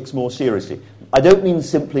politics more seriously. I don't mean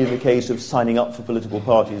simply in the case of signing up for political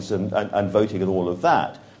parties and voting and all of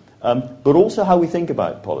that, but also how we think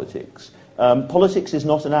about politics. Politics is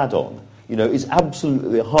not an add-on. You know, it's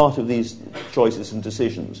absolutely the heart of these choices and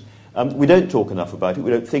decisions. We don't talk enough about it.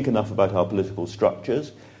 We don't think enough about our political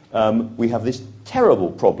structures. We have this terrible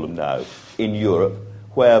problem now in Europe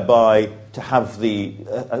whereby to have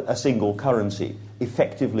a single currency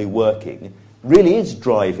effectively working really is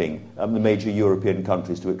driving the major European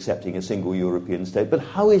countries to accepting a single European state. But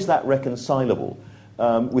how is that reconcilable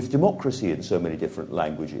with democracy in so many different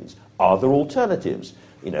languages? Are there alternatives?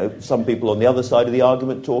 You know, some people on the other side of the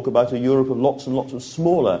argument talk about a Europe of lots and lots of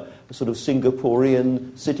smaller, sort of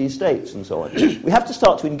Singaporean city-states and so on. We have to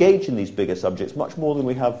start to engage in these bigger subjects much more than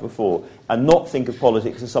we have before, and not think of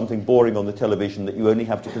politics as something boring on the television that you only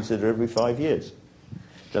have to consider every 5 years.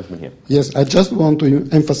 Gentleman here. Yes, I just want to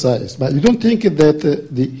emphasize, but you don't think that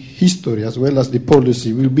the history as well as the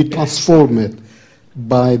policy will be transformed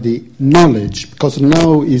by the knowledge? Because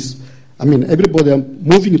now everybody are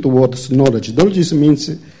moving towards knowledge. Knowledge means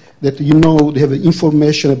that they have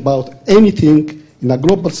information about anything in a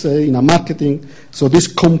global say, in a marketing. So this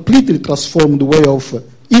completely transformed the way of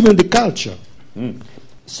even the culture.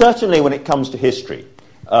 Certainly when it comes to history,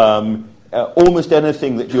 almost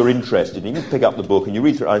anything that you're interested in, you pick up the book and you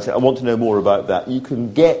read through it and say, I want to know more about that. You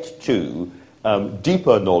can get to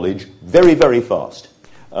deeper knowledge very, very fast.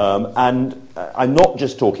 And I'm not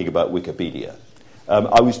just talking about Wikipedia.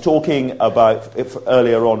 I was talking about,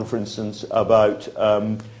 earlier on, for instance, about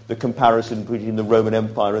the comparison between the Roman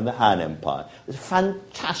Empire and the Han Empire. There's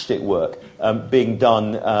fantastic work being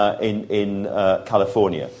done in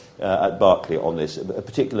California at Berkeley on this, a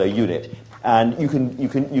particular unit. And you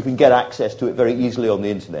can get access to it very easily on the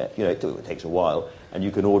internet. You know, it takes a while, and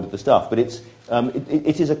you can order the stuff. But it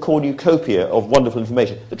is a cornucopia of wonderful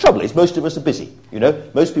information. The trouble is, most of us are busy. You know,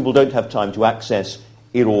 most people don't have time to access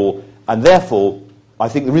it all, and therefore, I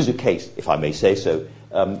think there is a case, if I may say so,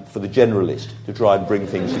 for the generalist to try and bring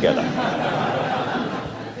things together.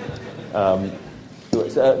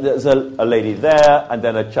 There's a lady there, and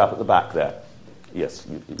then a chap at the back there. Yes,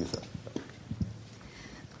 you sir.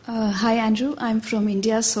 Hi, Andrew. I'm from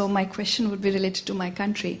India, so my question would be related to my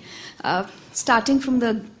country. Starting from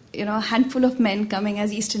the handful of men coming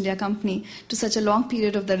as East India Company to such a long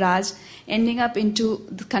period of the Raj, ending up into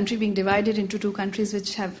the country being divided into two countries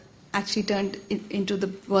which have actually turned into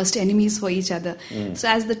the worst enemies for each other. So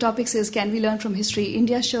as the topic says, can we learn from history?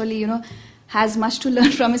 India surely, has much to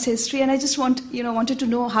learn from its history, and I just wanted to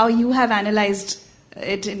know how you have analyzed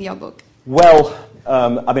it in your book. Well,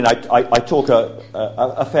 I talk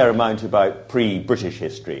a fair amount about pre-British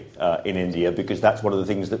history in India because that's one of the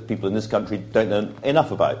things that people in this country don't know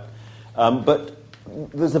enough about. But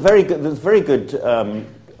there's a very good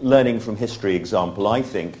learning from history example, I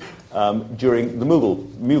think, during the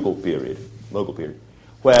Mughal period,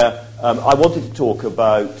 where I wanted to talk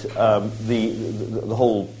about the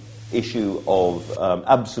whole issue of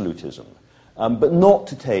absolutism. But not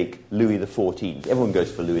to take Louis XIV. Everyone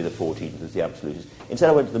goes for Louis XIV as the absolutist. Instead,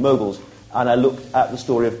 I went to the Mughals and I looked at the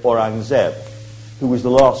story of Aurangzeb, who was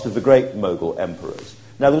the last of the great Mughal emperors.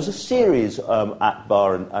 Now, there was a series,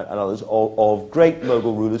 Akbar and others, of great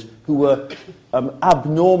Mughal rulers who were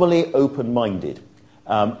abnormally open-minded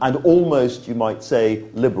and almost, you might say,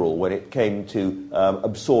 liberal when it came to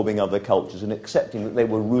absorbing other cultures and accepting that they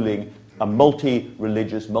were ruling a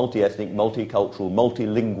multi-religious, multi-ethnic, multicultural,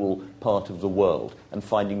 multilingual part of the world and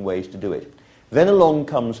finding ways to do it. Then along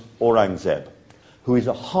comes Aurangzeb, who is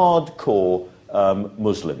a hardcore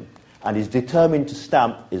Muslim and is determined to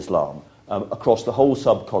stamp Islam across the whole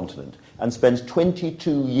subcontinent and spends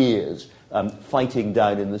 22 years fighting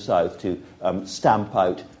down in the south to stamp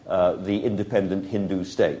out the independent Hindu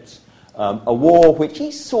states. A war which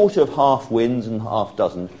he sort of half wins and half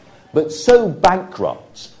doesn't, but so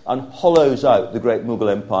bankrupts and hollows out the great Mughal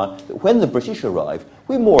Empire that when the British arrived,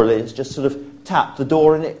 we more or less just sort of tapped the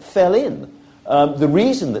door and it fell in. The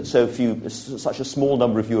reason that such a small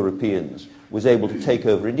number of Europeans was able to take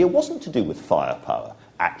over India wasn't to do with firepower,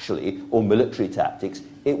 actually, or military tactics.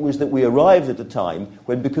 It was that we arrived at a time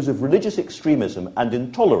when, because of religious extremism and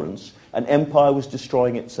intolerance, an empire was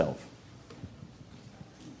destroying itself.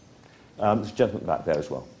 There's a gentleman back there as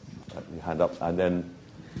well. Your hand up, and then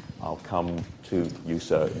I'll come to you,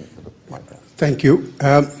 sir. Thank you.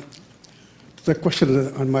 The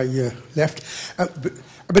question on my left.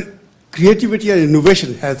 Creativity and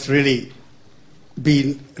innovation has really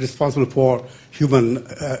been responsible for human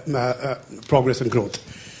progress and growth.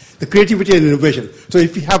 The creativity and innovation. So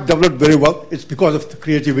if we have developed very well, it's because of the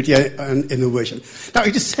creativity and innovation. Now,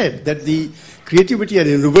 it is said that the creativity and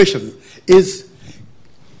innovation is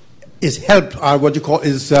helped, or what you call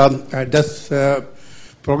does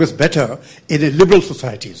progress better in liberal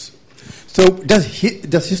societies. So does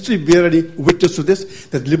history bear any witness to this,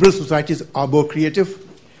 that liberal societies are more creative?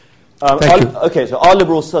 Thank you. Okay, so are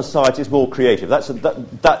liberal societies more creative?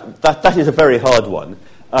 That is a very hard one.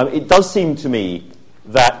 It does seem to me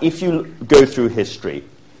that if you go through history,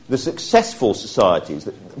 the successful societies,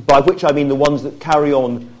 by which I mean the ones that carry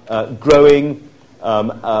on growing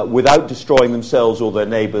without destroying themselves or their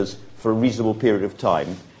neighbours for a reasonable period of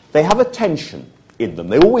time, they have a tension in them,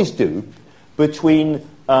 they always do, between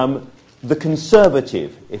the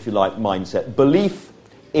conservative, if you like, mindset, belief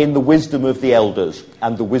in the wisdom of the elders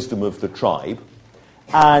and the wisdom of the tribe,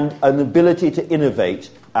 and an ability to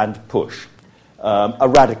innovate and push, a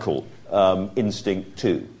radical instinct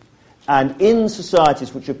too. And in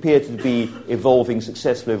societies which appear to be evolving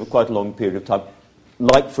successfully over quite a long period of time,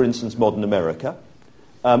 like, for instance, modern America,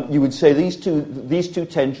 you would say these two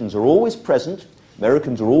tensions are always present.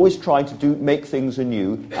 Americans are always trying to make things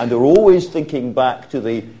anew, and are always thinking back to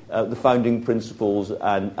the founding principles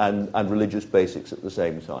and religious basics at the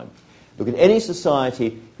same time. Look, in any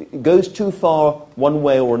society, if it goes too far one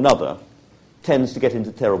way or another, tends to get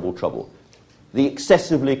into terrible trouble. The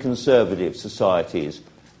excessively conservative societies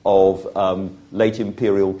of late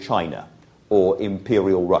imperial China or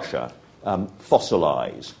imperial Russia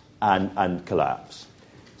fossilize and collapse.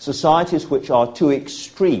 Societies which are too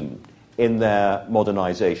extreme in their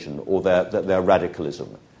modernization or their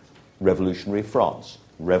radicalism, revolutionary France,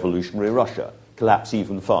 revolutionary Russia, collapse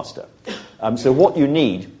even faster. So what you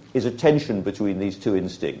need is a tension between these two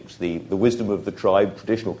instincts, the wisdom of the tribe,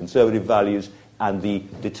 traditional conservative values, and the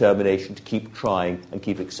determination to keep trying and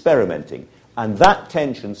keep experimenting. And that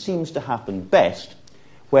tension seems to happen best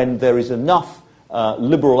when there is enough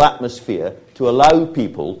liberal atmosphere to allow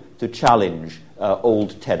people to challenge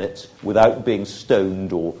old tenets without being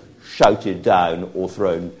stoned or shouted down or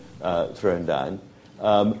thrown down,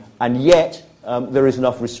 and yet there is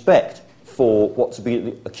enough respect for what's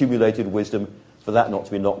been accumulated wisdom for that not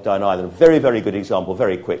to be knocked down either. A very, very good example,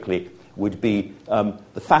 very quickly, would be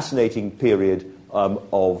the fascinating period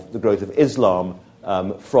of the growth of Islam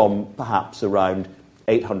from perhaps around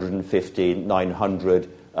 850, 900,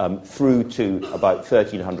 through to about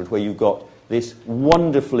 1300, where you've got this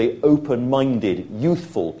wonderfully open-minded,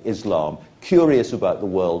 youthful Islam, curious about the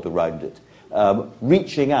world around it,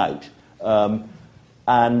 reaching out,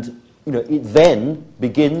 and it then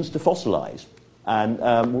begins to fossilize, and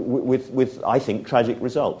with I think tragic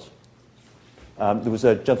results. There was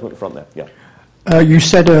a gentleman at the front there. Yeah. You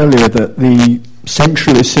said earlier that the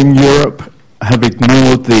centralists in Europe have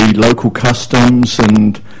ignored the local customs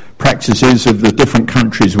and practices of the different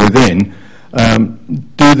countries within.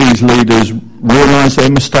 Do these leaders realise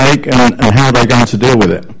their mistake, and how are they going to deal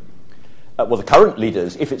with it? Well, the current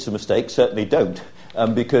leaders, if it's a mistake, certainly don't,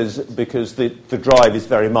 because the drive is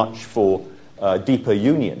very much for deeper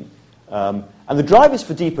union. And the drive is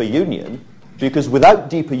for deeper union because without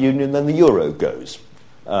deeper union, then the euro goes.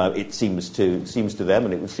 It seems to them,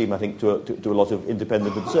 and it would seem, I think, to a lot of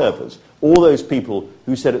independent observers. All those people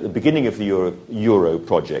who said at the beginning of the euro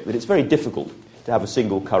project that it's very difficult to have a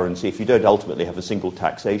single currency if you don't ultimately have a single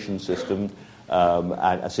taxation system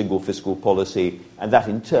and a single fiscal policy, and that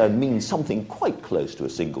in turn means something quite close to a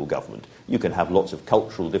single government. You can have lots of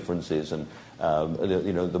cultural differences, and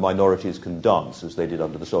the minorities can dance as they did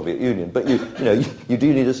under the Soviet Union, but you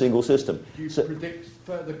do need a single system. Do you predict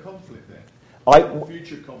further conflict then?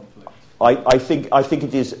 Future conflict? I think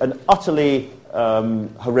it is an utterly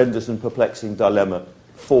horrendous and perplexing dilemma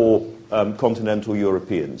for continental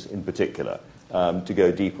Europeans in particular, to go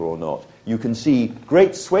deeper or not. You can see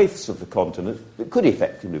great swathes of the continent that could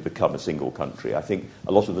effectively become a single country. I think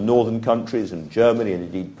a lot of the northern countries and Germany and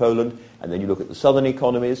indeed Poland, and then you look at the southern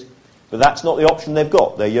economies, but that's not the option they've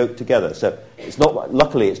got. They're yoked together. So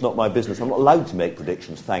luckily it's not my business. I'm not allowed to make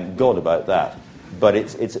predictions, thank God about that. But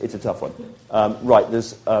it's a tough one. Right,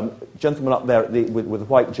 there's a gentleman up there with a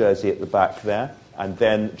white jersey at the back there, and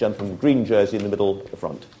then gentleman with green jersey in the middle at the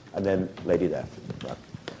front, and then lady there. Right.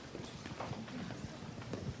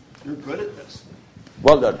 You're good at this.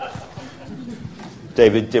 Well done.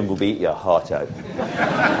 David Dimbleby, eat your heart out.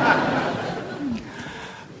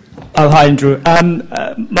 Oh, hi, Andrew.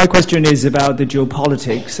 My question is about the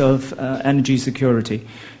geopolitics of energy security.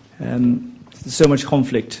 There's so much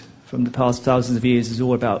conflict from the past thousands of years is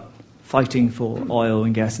all about fighting for oil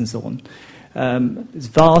and gas and so on. There's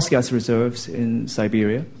vast gas reserves in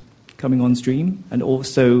Siberia coming on stream, and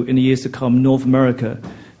also in the years to come, North America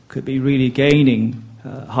could be really gaining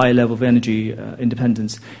high level of energy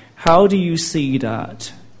independence. How do you see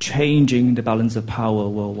that changing the balance of power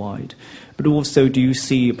worldwide? But also, do you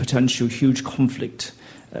see a potential huge conflict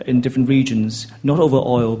in different regions, not over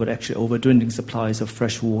oil, but actually over dwindling supplies of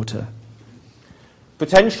fresh water?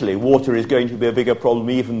 Potentially, water is going to be a bigger problem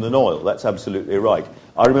even than oil. That's absolutely right.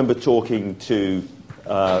 I remember talking to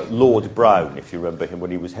Lord Brown, if you remember him, when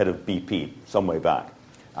he was head of BP some way back,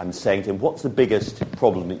 and saying to him, what's the biggest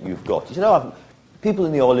problem that you've got? He said, people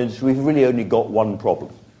in the oil industry, we've really only got one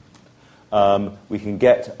problem. We can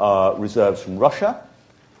get our reserves from Russia,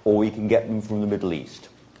 or we can get them from the Middle East.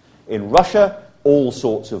 In Russia, all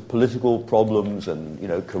sorts of political problems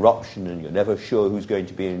and corruption, and you're never sure who's going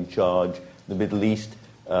to be in charge. The Middle East,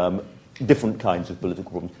 different kinds of political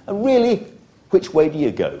problems. And really, which way do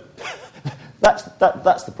you go? That's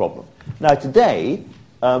the problem. Now, today,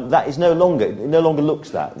 that is it no longer looks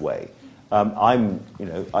that way. All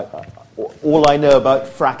I know about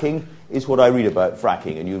fracking is what I read about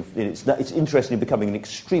fracking, and it's interestingly becoming an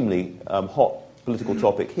extremely hot political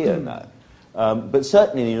topic here now. But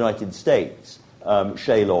certainly in the United States,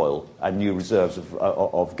 shale oil and new reserves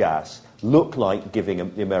of gas look like giving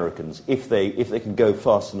the Americans, if they can go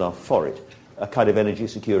fast enough for it, a kind of energy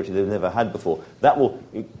security they've never had before. That will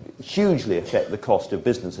hugely affect the cost of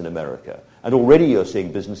business in America. And already you're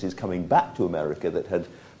seeing businesses coming back to America that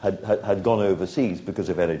had gone overseas because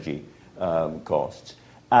of energy costs.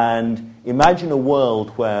 And imagine a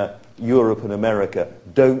world where Europe and America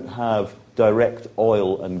don't have direct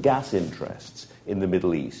oil and gas interests in the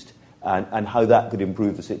Middle East, and how that could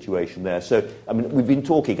improve the situation there. So, we've been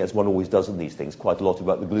talking, as one always does in these things, quite a lot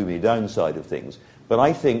about the gloomy downside of things. But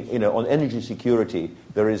I think, on energy security,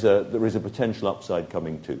 there is a potential upside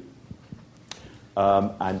coming too.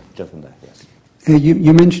 And gentleman there, yes.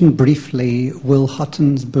 You mentioned briefly Will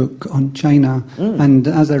Hutton's book on China, and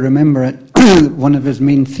as I remember it, one of his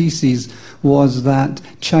main theses was that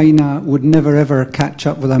China would never ever catch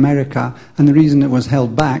up with America, and the reason it was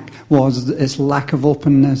held back was its lack of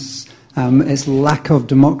openness its lack of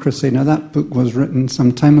democracy. Now, that book was written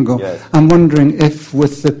some time ago. Yes. I'm wondering if,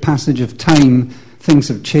 with the passage of time, things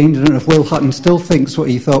have changed. I don't know if Will Hutton still thinks what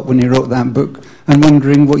he thought when he wrote that book. I'm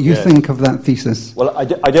wondering what you think of that thesis. Well, I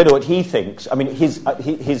don't know what he thinks. I mean,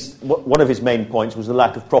 one of his main points was the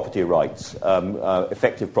lack of property rights,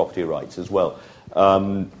 effective property rights as well.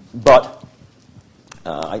 But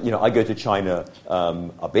I go to China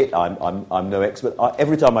a bit. I'm no expert.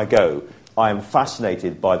 Every time I go, I am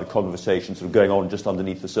fascinated by the conversation sort of going on just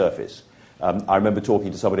underneath the surface. I remember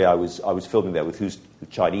talking to somebody I was filming there with who's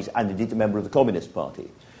Chinese and indeed a member of the Communist Party,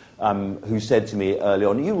 who said to me early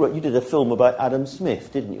on, you did a film about Adam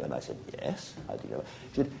Smith, didn't you? And I said, yes. How do you know?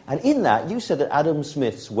 She said, and in that, you said that Adam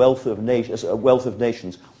Smith's Wealth of Nations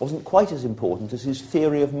wasn't quite as important as his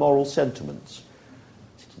theory of moral sentiments.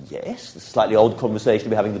 I said, yes. It's a slightly odd conversation to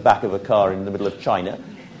be having the back of a car in the middle of China.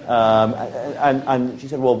 And she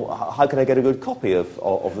said, well, how can I get a good copy of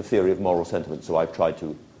the theory of moral sentiments? So I tried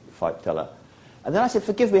to tell her. And then I said,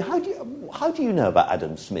 forgive me, how do you know about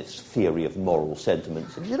Adam Smith's theory of moral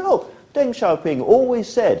sentiments? And she said, Deng Xiaoping always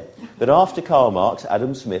said that after Karl Marx,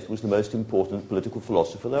 Adam Smith was the most important political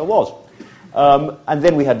philosopher there was. And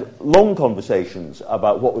then we had long conversations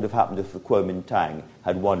about what would have happened if the Kuomintang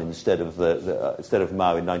had won instead of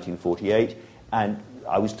Mao in 1948. And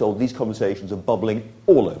I was told these conversations are bubbling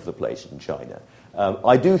all over the place in China.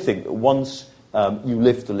 I do think that once you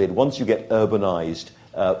lift the lid, once you get urbanized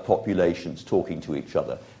populations talking to each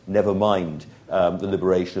other, never mind the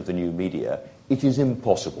liberation of the new media, it is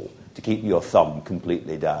impossible to keep your thumb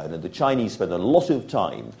completely down. And the Chinese spend a lot of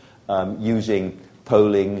time using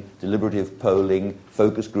polling, deliberative polling,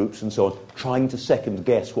 focus groups and so on, trying to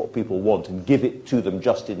second-guess what people want and give it to them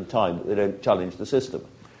just in time that they don't challenge the system.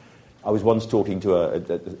 I was once talking to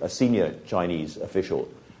a senior Chinese official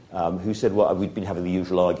who said, well, we'd been having the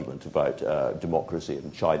usual argument about democracy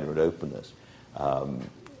and China and openness.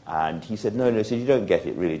 And he said, no, he said, you don't get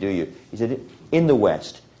it really, do you? He said, in the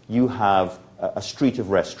West, you have a street of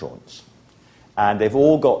restaurants, and they've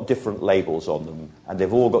all got different labels on them, and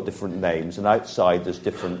they've all got different names, and outside there's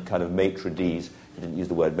different kind of maitre d's. He didn't use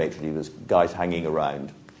the word maitre d', there's guys hanging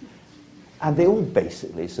around. And they all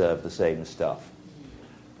basically serve the same stuff.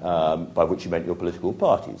 By which you meant your political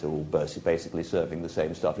parties are all basically serving the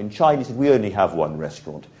same stuff. In China, he said, we only have one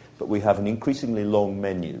restaurant, but we have an increasingly long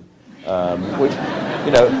menu, which,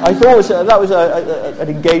 I thought that was an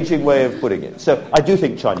engaging way of putting it. So I do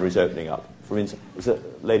think China is opening up. For instance, there's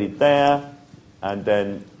a lady there, and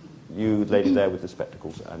then you, lady there with the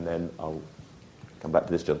spectacles, and then I'll come back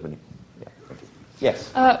to this gentleman. Yeah, thank you.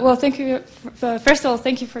 Yes. Well, thank you. First of all,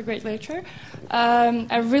 thank you for a great lecture.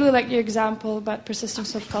 I really like your example about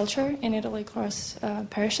persistence of culture in Italy across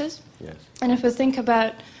parishes. Yes. And if we think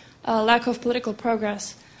about lack of political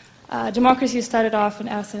progress, democracy started off in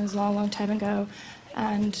Athens a long, long time ago,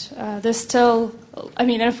 and there's still,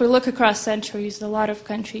 and if we look across centuries, there are a lot of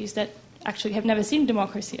countries that actually have never seen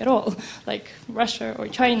democracy at all, like Russia or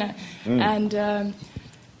China. And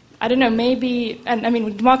I don't know, maybe,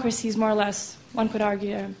 democracy is more or less, one could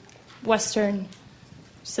argue, a Western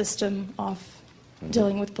system of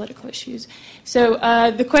dealing with political issues. So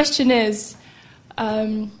the question is,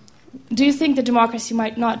 do you think that democracy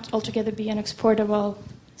might not altogether be an exportable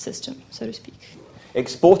system, so to speak?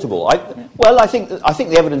 Exportable? I think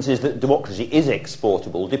the evidence is that democracy is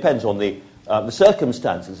exportable. Depends on the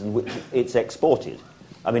circumstances in which it's exported.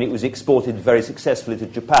 It was exported very successfully to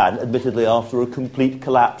Japan, admittedly after a complete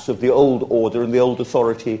collapse of the old order and the old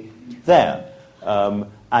authority there.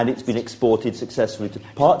 And it's been exported successfully to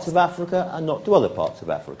parts of Africa and not to other parts of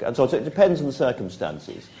Africa. And so it depends on the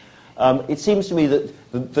circumstances. It seems to me that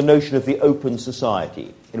the notion of the open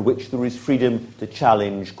society, in which there is freedom to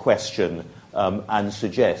challenge, question, and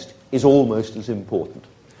suggest, is almost as important.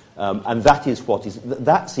 And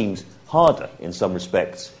that seems harder, in some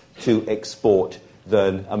respects, to export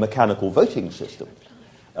than a mechanical voting system.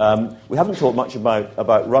 We haven't talked much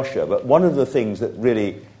about Russia, but one of the things that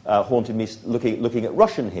really haunted me looking at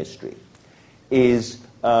Russian history is,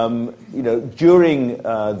 during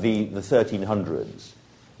the 1300s,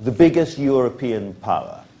 the biggest European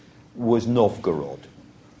power was Novgorod.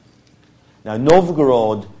 Now,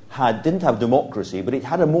 Novgorod didn't have democracy, but it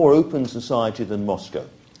had a more open society than Moscow.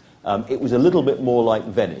 It was a little bit more like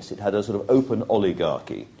Venice. It had a sort of open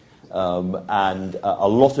oligarchy and a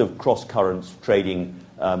lot of cross-currents trading,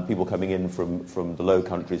 people coming in from the Low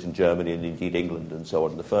Countries and Germany and indeed England and so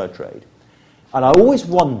on, the fur trade. And I always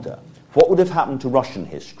wonder what would have happened to Russian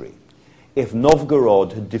history if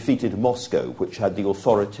Novgorod had defeated Moscow, which had the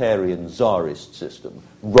authoritarian Tsarist system,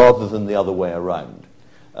 rather than the other way around.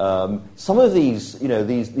 Some of these,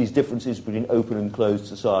 these differences between open and closed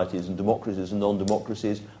societies and democracies and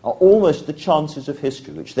non-democracies are almost the chances of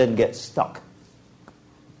history, which then get stuck.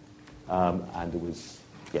 And there was,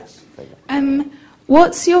 yes.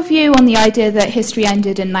 What's your view on the idea that history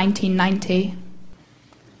ended in 1990?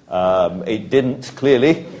 It didn't,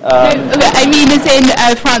 clearly. I mean, as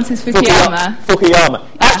in Francis Fukuyama. Fukuyama.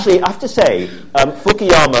 Actually, I have to say,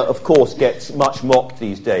 Fukuyama, of course, gets much mocked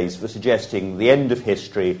these days for suggesting the end of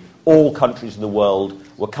history. All countries in the world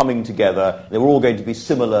were coming together. They were all going to be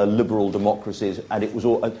similar liberal democracies, and it was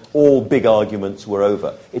all big arguments were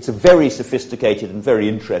over. It's a very sophisticated and very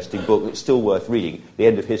interesting book that's still worth reading, The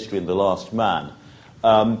End of History and The Last Man.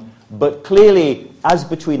 But clearly, as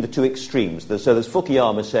between the two extremes, so there's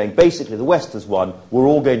Fukuyama saying, basically, the West has won, we're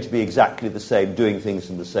all going to be exactly the same, doing things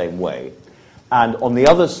in the same way. And on the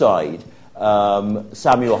other side,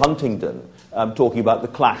 Samuel Huntington talking about the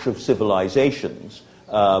clash of civilizations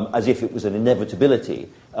as if it was an inevitability.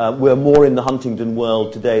 We're more in the Huntington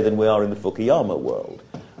world today than we are in the Fukuyama world.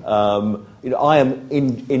 I am,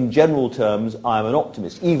 in general terms, I am an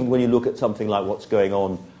optimist, even when you look at something like what's going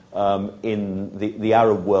on in the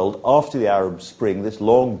Arab world after the Arab Spring, this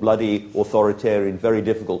long, bloody, authoritarian, very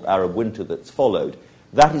difficult Arab winter that's followed.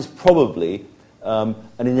 That is probably an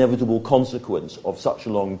inevitable consequence of such a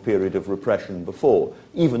long period of repression before.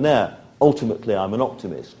 Even there, ultimately, I'm an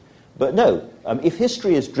optimist. But no, if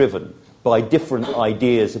history is driven by different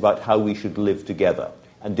ideas about how we should live together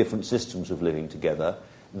and different systems of living together,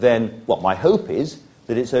 then what my hope is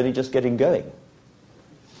that it's only just getting going.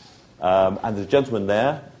 And there's a gentleman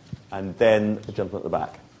there, and then a gentleman at the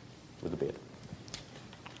back with a beard.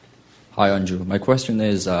 Hi, Andrew. My question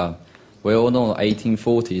is, we all know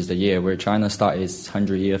 1840 is the year where China started its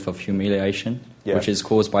 100 years of humiliation, which is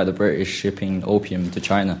caused by the British shipping opium to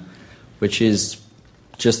China, which is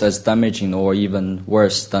just as damaging or even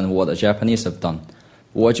worse than what the Japanese have done.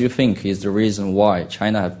 What do you think is the reason why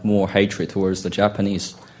China have more hatred towards the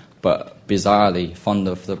Japanese, but bizarrely fond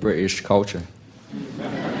of the British culture?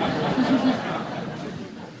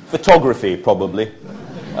 Photography, probably.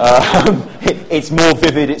 It's more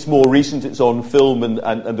vivid, it's more recent, it's on film,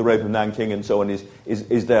 and the Rape of Nanking and so on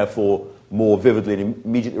is therefore more vividly and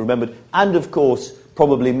immediately remembered, and of course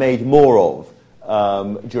probably made more of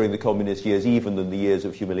during the communist years, even than the years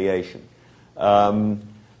of humiliation.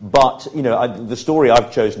 But the story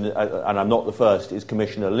I've chosen, and I'm not the first, is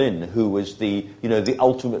Commissioner Lin, who was the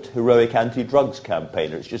ultimate heroic anti-drugs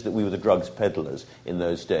campaigner. It's just that we were the drugs peddlers in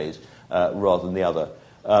those days rather than the other.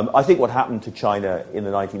 I think what happened to China in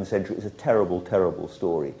the 19th century is a terrible, terrible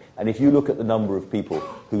story. And if you look at the number of people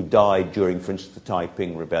who died during, for instance, the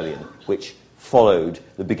Taiping Rebellion, which followed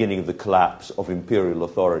the beginning of the collapse of imperial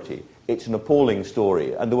authority, it's an appalling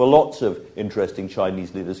story. And there were lots of interesting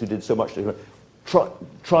Chinese leaders who did so much to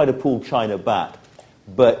try to pull China back.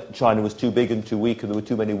 But China was too big and too weak, and there were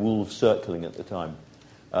too many wolves circling at the time.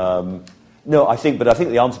 I think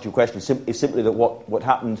the answer to your question is simply that what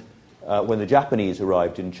happened when the Japanese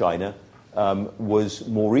arrived in China was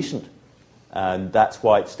more recent, and that's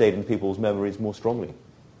why it stayed in people's memories more strongly.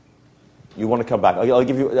 You want to come back? I'll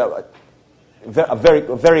give you a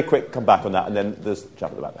very quick come back on that, and then there's a chap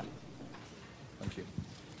at the back there. Thank you.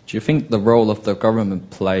 Do you think the role of the government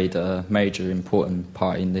played a major important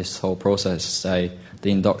part in this whole process, say the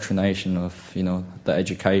indoctrination of the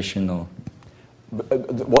education or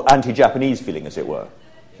what anti-Japanese feeling, as it were?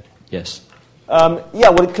 Yes.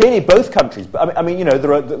 Clearly both countries. I mean,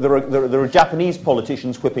 there are Japanese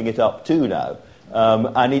politicians whipping it up too now,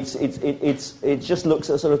 and it just looks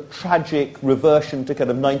at a sort of tragic reversion to kind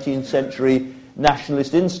of 19th century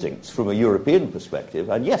nationalist instincts from a European perspective.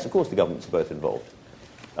 And yes, of course, the governments are both involved.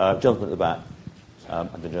 Gentleman at the back,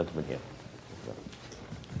 and the gentleman here.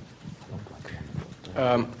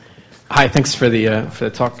 Hi, thanks for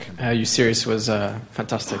the talk. Your series was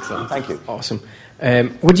fantastic. So thank you. Awesome.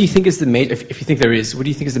 What do you think is the major? If you think there is, what do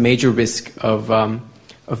you think is the major risk of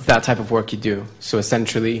that type of work you do? So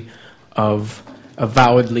essentially, of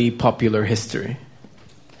avowedly popular history.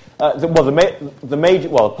 The major,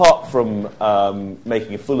 apart from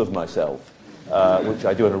making a fool of myself, which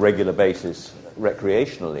I do on a regular basis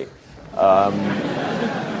recreationally,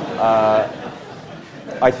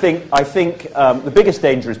 I think the biggest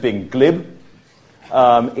danger is being glib,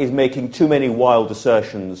 is making too many wild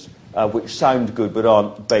assertions which sound good but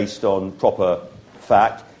aren't based on proper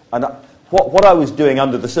fact. And what I was doing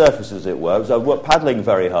under the surface, as it were, was I was paddling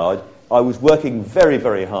very hard. I was working very,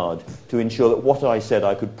 very hard to ensure that what I said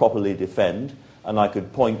I could properly defend, and I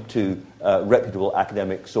could point to reputable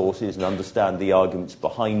academic sources and understand the arguments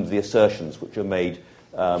behind the assertions which are made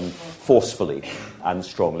forcefully and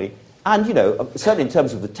strongly. And, certainly in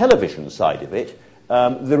terms of the television side of it,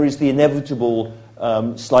 there is the inevitable,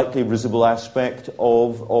 slightly risible aspect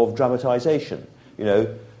of dramatisation.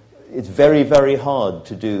 It's very, very hard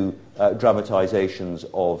to do dramatisations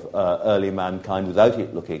of early mankind without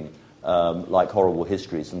it looking like horrible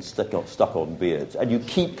histories and stuck on beards. And you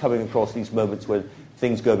keep coming across these moments where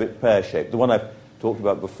things go a bit pear-shaped. The one I've talked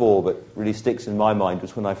about before but really sticks in my mind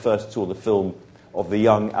was when I first saw the film of the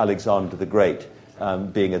young Alexander the Great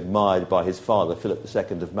being admired by his father, Philip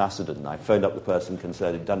II of Macedon. I phoned up the person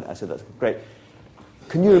concerned who'd done it. I said, that's great.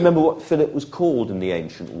 Can you remember what Philip was called in the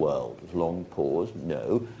ancient world? It was a long pause.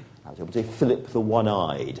 No. I was able to say Philip the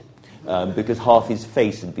One-Eyed, because half his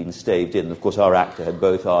face had been staved in. Of course, our actor had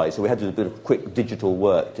both eyes, so we had to do a bit of quick digital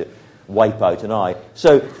work to wipe out an eye.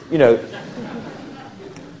 So,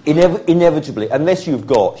 inevitably, unless you've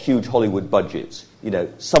got huge Hollywood budgets,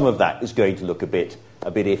 some of that is going to look a bit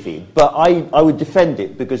iffy. But I would defend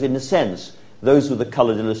it because, in a sense, those were the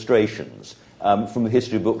coloured illustrations from the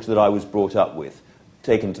history books that I was brought up with,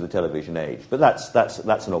 taken to the television age. But that's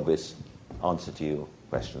an obvious answer to your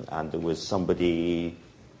question. And there was somebody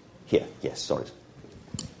here. Yes, sorry.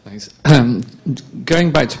 Thanks.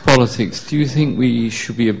 Going back to politics, do you think we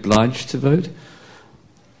should be obliged to vote?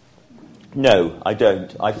 No, I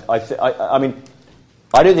don't. I mean,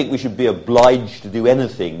 I don't think we should be obliged to do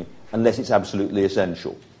anything unless it's absolutely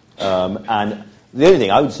essential. And the only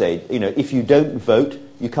thing I would say, if you don't vote,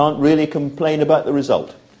 you can't really complain about the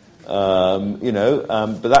result.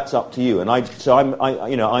 But that's up to you. And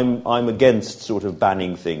I'm against sort of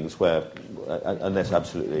banning things where unless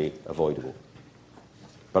absolutely avoidable.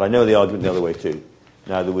 But I know the argument the other way too.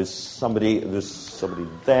 Now there's somebody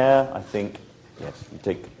there, I think. Yes, you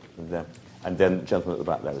take them there, and then the gentleman at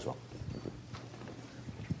the back there as well.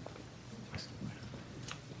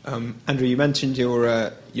 Andrew, you mentioned your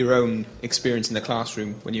own experience in the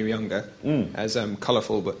classroom when you were younger as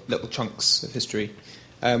colourful but little chunks of history.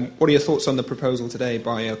 What are your thoughts on the proposal today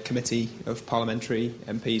by a committee of parliamentary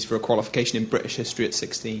MPs for a qualification in British history at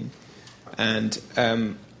 16? And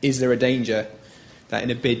is there a danger that in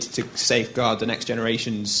a bid to safeguard the next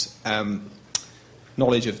generation's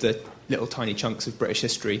knowledge of the little tiny chunks of British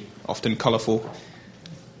history, often colourful,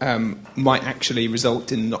 might actually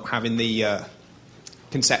result in not having the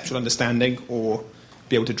conceptual understanding or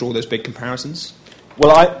be able to draw those big comparisons?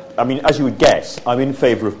 Well, I mean, as you would guess, I'm in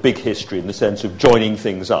favour of big history in the sense of joining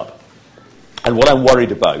things up. And what I'm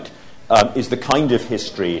worried about is the kind of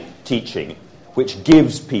history teaching which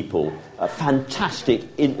gives people a fantastic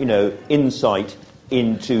insight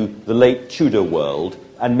into the late Tudor world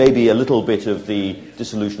and maybe a little bit of the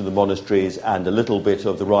dissolution of the monasteries and a little bit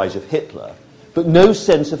of the rise of Hitler, but no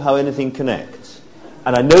sense of how anything connects.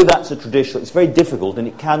 And I know that's a tradition. It's very difficult and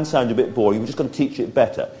it can sound a bit boring. We've just got to teach it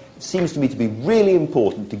better. It seems to me to be really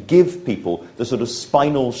important to give people the sort of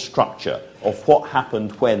spinal structure of what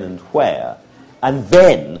happened when and where, and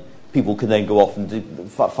then people can then go off and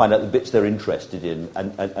find out the bits they're interested in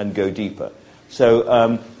and go deeper.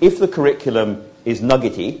 So if the curriculum is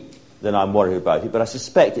nuggety, then I'm worried about it. But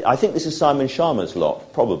I think this is Simon Sharma's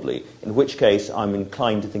lot, probably, in which case I'm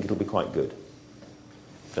inclined to think it'll be quite good.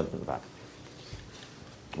 Gentleman in the back.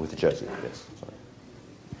 With the jersey, yes. Sorry.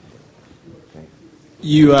 Okay.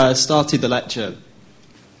 You started the lecture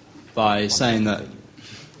by saying that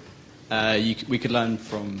we could learn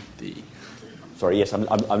from the... Sorry, yes,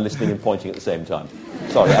 I'm listening and pointing at the same time.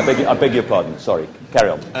 Sorry, I beg your pardon. Sorry, carry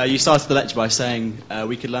on. You started the lecture by saying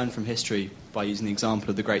we could learn from history by using the example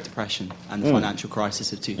of the Great Depression and the financial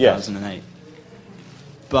crisis of 2008. Yes.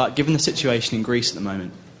 But given the situation in Greece at the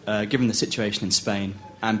moment, given the situation in Spain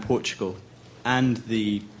and Portugal, and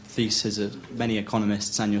the thesis of many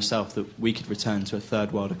economists and yourself that we could return to a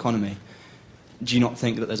third world economy, do you not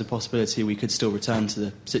think that there's a possibility we could still return to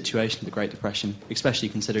the situation of the Great Depression, especially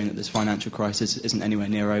considering that this financial crisis isn't anywhere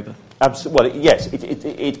near over? Absolutely. Well, yes,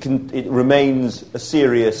 it remains a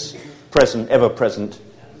serious, ever-present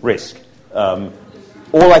risk. All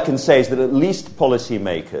I can say is that at least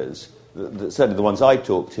policymakers, certainly the ones I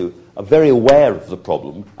talk to, are very aware of the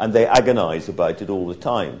problem and they agonise about it all the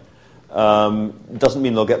time. Doesn't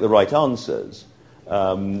mean they'll get the right answers.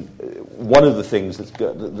 One of the things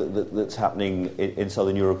that's happening in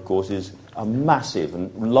Southern Europe, of course, is a massive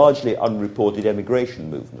and largely unreported emigration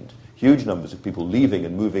movement. Huge numbers of people leaving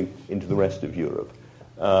and moving into the rest of Europe.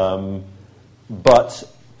 But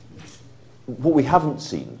what we haven't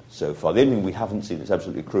seen so far, the only thing we haven't seen that's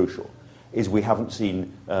absolutely crucial, is we haven't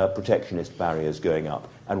seen protectionist barriers going up.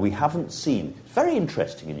 And we haven't seen, it's very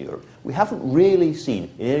interesting in Europe, we haven't really seen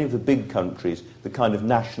in any of the big countries the kind of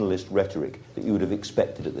nationalist rhetoric that you would have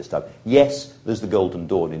expected at this time. Yes, there's the Golden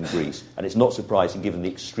Dawn in Greece, and it's not surprising given the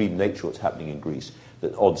extreme nature of what's happening in Greece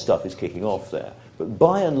that odd stuff is kicking off there. But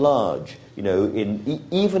by and large, you know,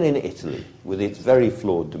 even in Italy, with its very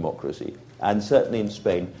flawed democracy, and certainly in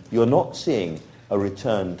Spain, you're not seeing a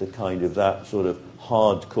return to kind of that sort of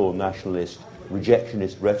hardcore nationalist,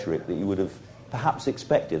 rejectionist rhetoric that you would have perhaps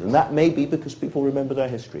expected. And that may be because people remember their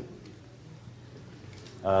history.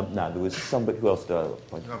 Now, there was somebody who else did I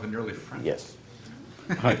point? You have an early friend. Yes.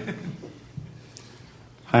 Hi.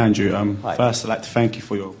 Hi, Andrew. Hi. First, I'd like to thank you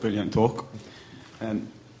for your brilliant talk. And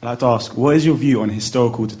I'd like to ask, what is your view on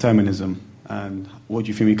historical determinism, and what do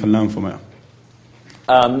you think we can learn from it?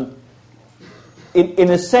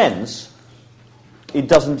 In a sense, it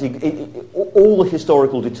doesn't. All the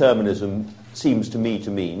historical determinism seems to me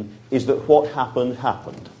to mean is that what happened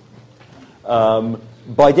happened.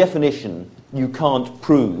 By definition, you can't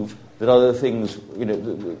prove that other things. You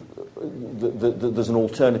know, there's an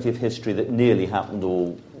alternative history that nearly happened,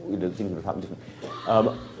 or you know, things would have happened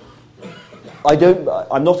differently.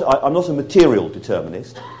 I'm not a material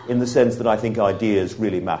determinist in the sense that I think ideas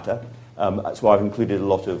really matter. That's why I've included a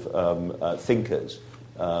lot of thinkers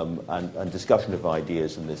and discussion of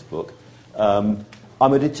ideas in this book. I'm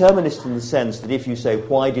a determinist in the sense that if you say,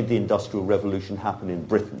 why did the Industrial Revolution happen in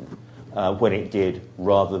Britain when it did,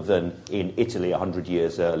 rather than in Italy 100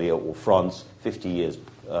 years earlier or France 50 years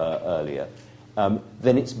earlier,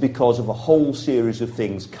 then it's because of a whole series of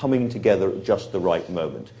things coming together at just the right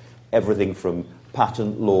moment. Everything from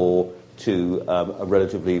patent law to a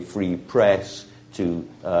relatively free press to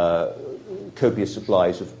copious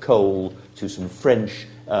supplies of coal to some French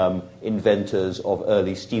inventors of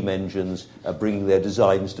early steam engines bringing their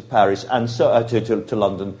designs to Paris and so to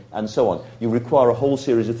London and so on. You require a whole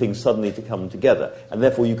series of things suddenly to come together, and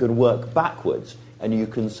therefore you can work backwards, and you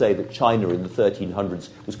can say that China in the 1300s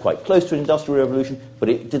was quite close to an industrial revolution, but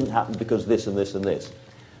it didn't happen because this and this and this.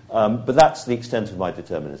 But that's the extent of my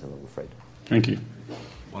determinism, I'm afraid. Thank you.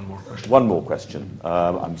 One more question. One more question.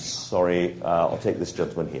 I'm sorry. I'll take this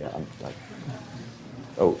gentleman here.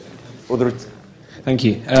 Thank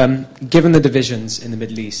you. Given the divisions in the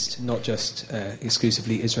Middle East, not just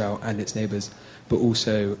exclusively Israel and its neighbours, but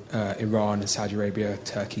also Iran and Saudi Arabia,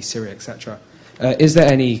 Turkey, Syria, etc., is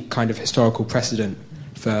there any kind of historical precedent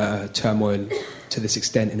for turmoil to this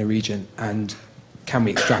extent in a region, and can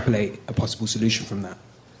we extrapolate a possible solution from that?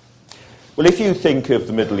 Well, if you think of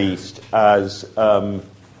the Middle East as a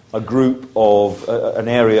group of an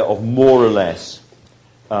area of more or less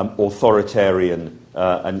authoritarian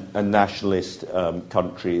and nationalist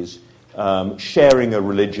countries sharing a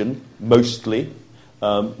religion mostly,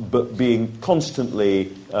 but being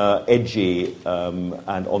constantly edgy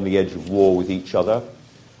and on the edge of war with each other,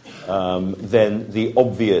 then the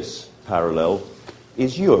obvious parallel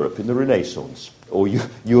is Europe in the Renaissance, or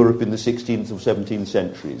Europe in the 16th or 17th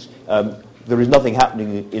centuries. There is nothing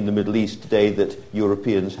happening in the Middle East today that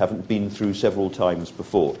Europeans haven't been through several times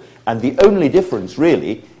before. And the only difference,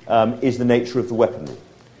 really, is the nature of the weaponry.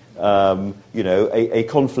 A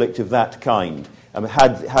conflict of that kind.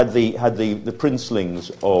 Had the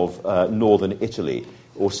princelings of northern Italy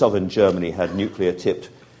or southern Germany had nuclear-tipped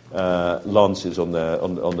lances on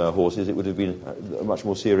their horses, it would have been a much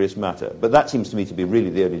more serious matter. But that seems to me to be really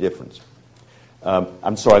the only difference.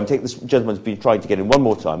 I'm sorry, I'm taking this gentleman's been trying to get in one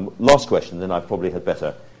more time. Last question, then I probably had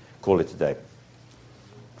better call it a day.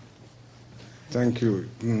 Thank you.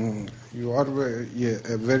 You are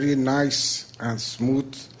a very nice and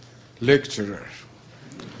smooth lecturer.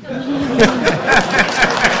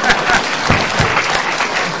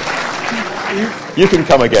 You can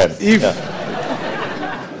come again.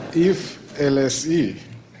 If LSE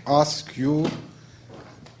asks you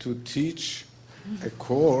to teach a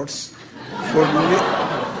course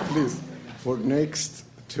for next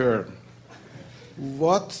term,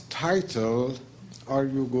 what title are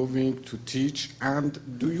you going to teach, and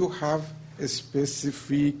do you have a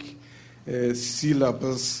specific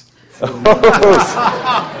syllabus for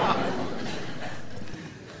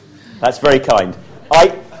That's very kind.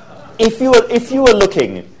 If you were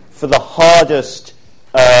looking for the hardest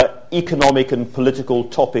economic and political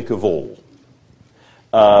topic of all,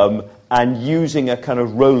 and using a kind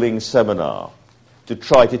of rolling seminar to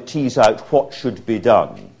try to tease out what should be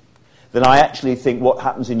done, then I actually think what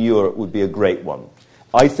happens in Europe would be a great one.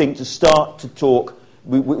 I think to start to talk,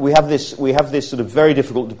 we have this sort of very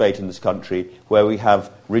difficult debate in this country where we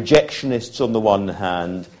have rejectionists on the one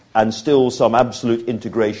hand and still some absolute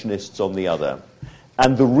integrationists on the other.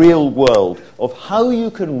 and the real world of how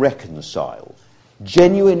you can reconcile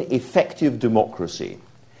genuine, effective democracy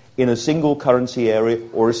in a single currency area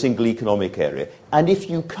or a single economic area. And if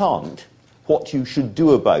you can't, what you should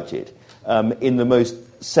do about it in the most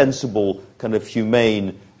sensible, kind of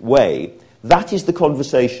humane way. That is the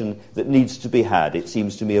conversation that needs to be had, it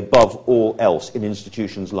seems to me, above all else in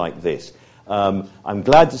institutions like this. I'm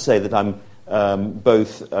glad to say that I'm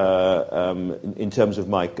both in terms of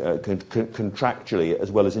my contractually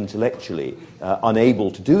as well as intellectually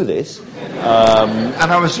unable to do this.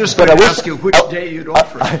 And I was just going to ask you which day you'd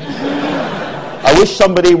offer it. I wish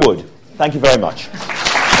somebody would. Thank you very much.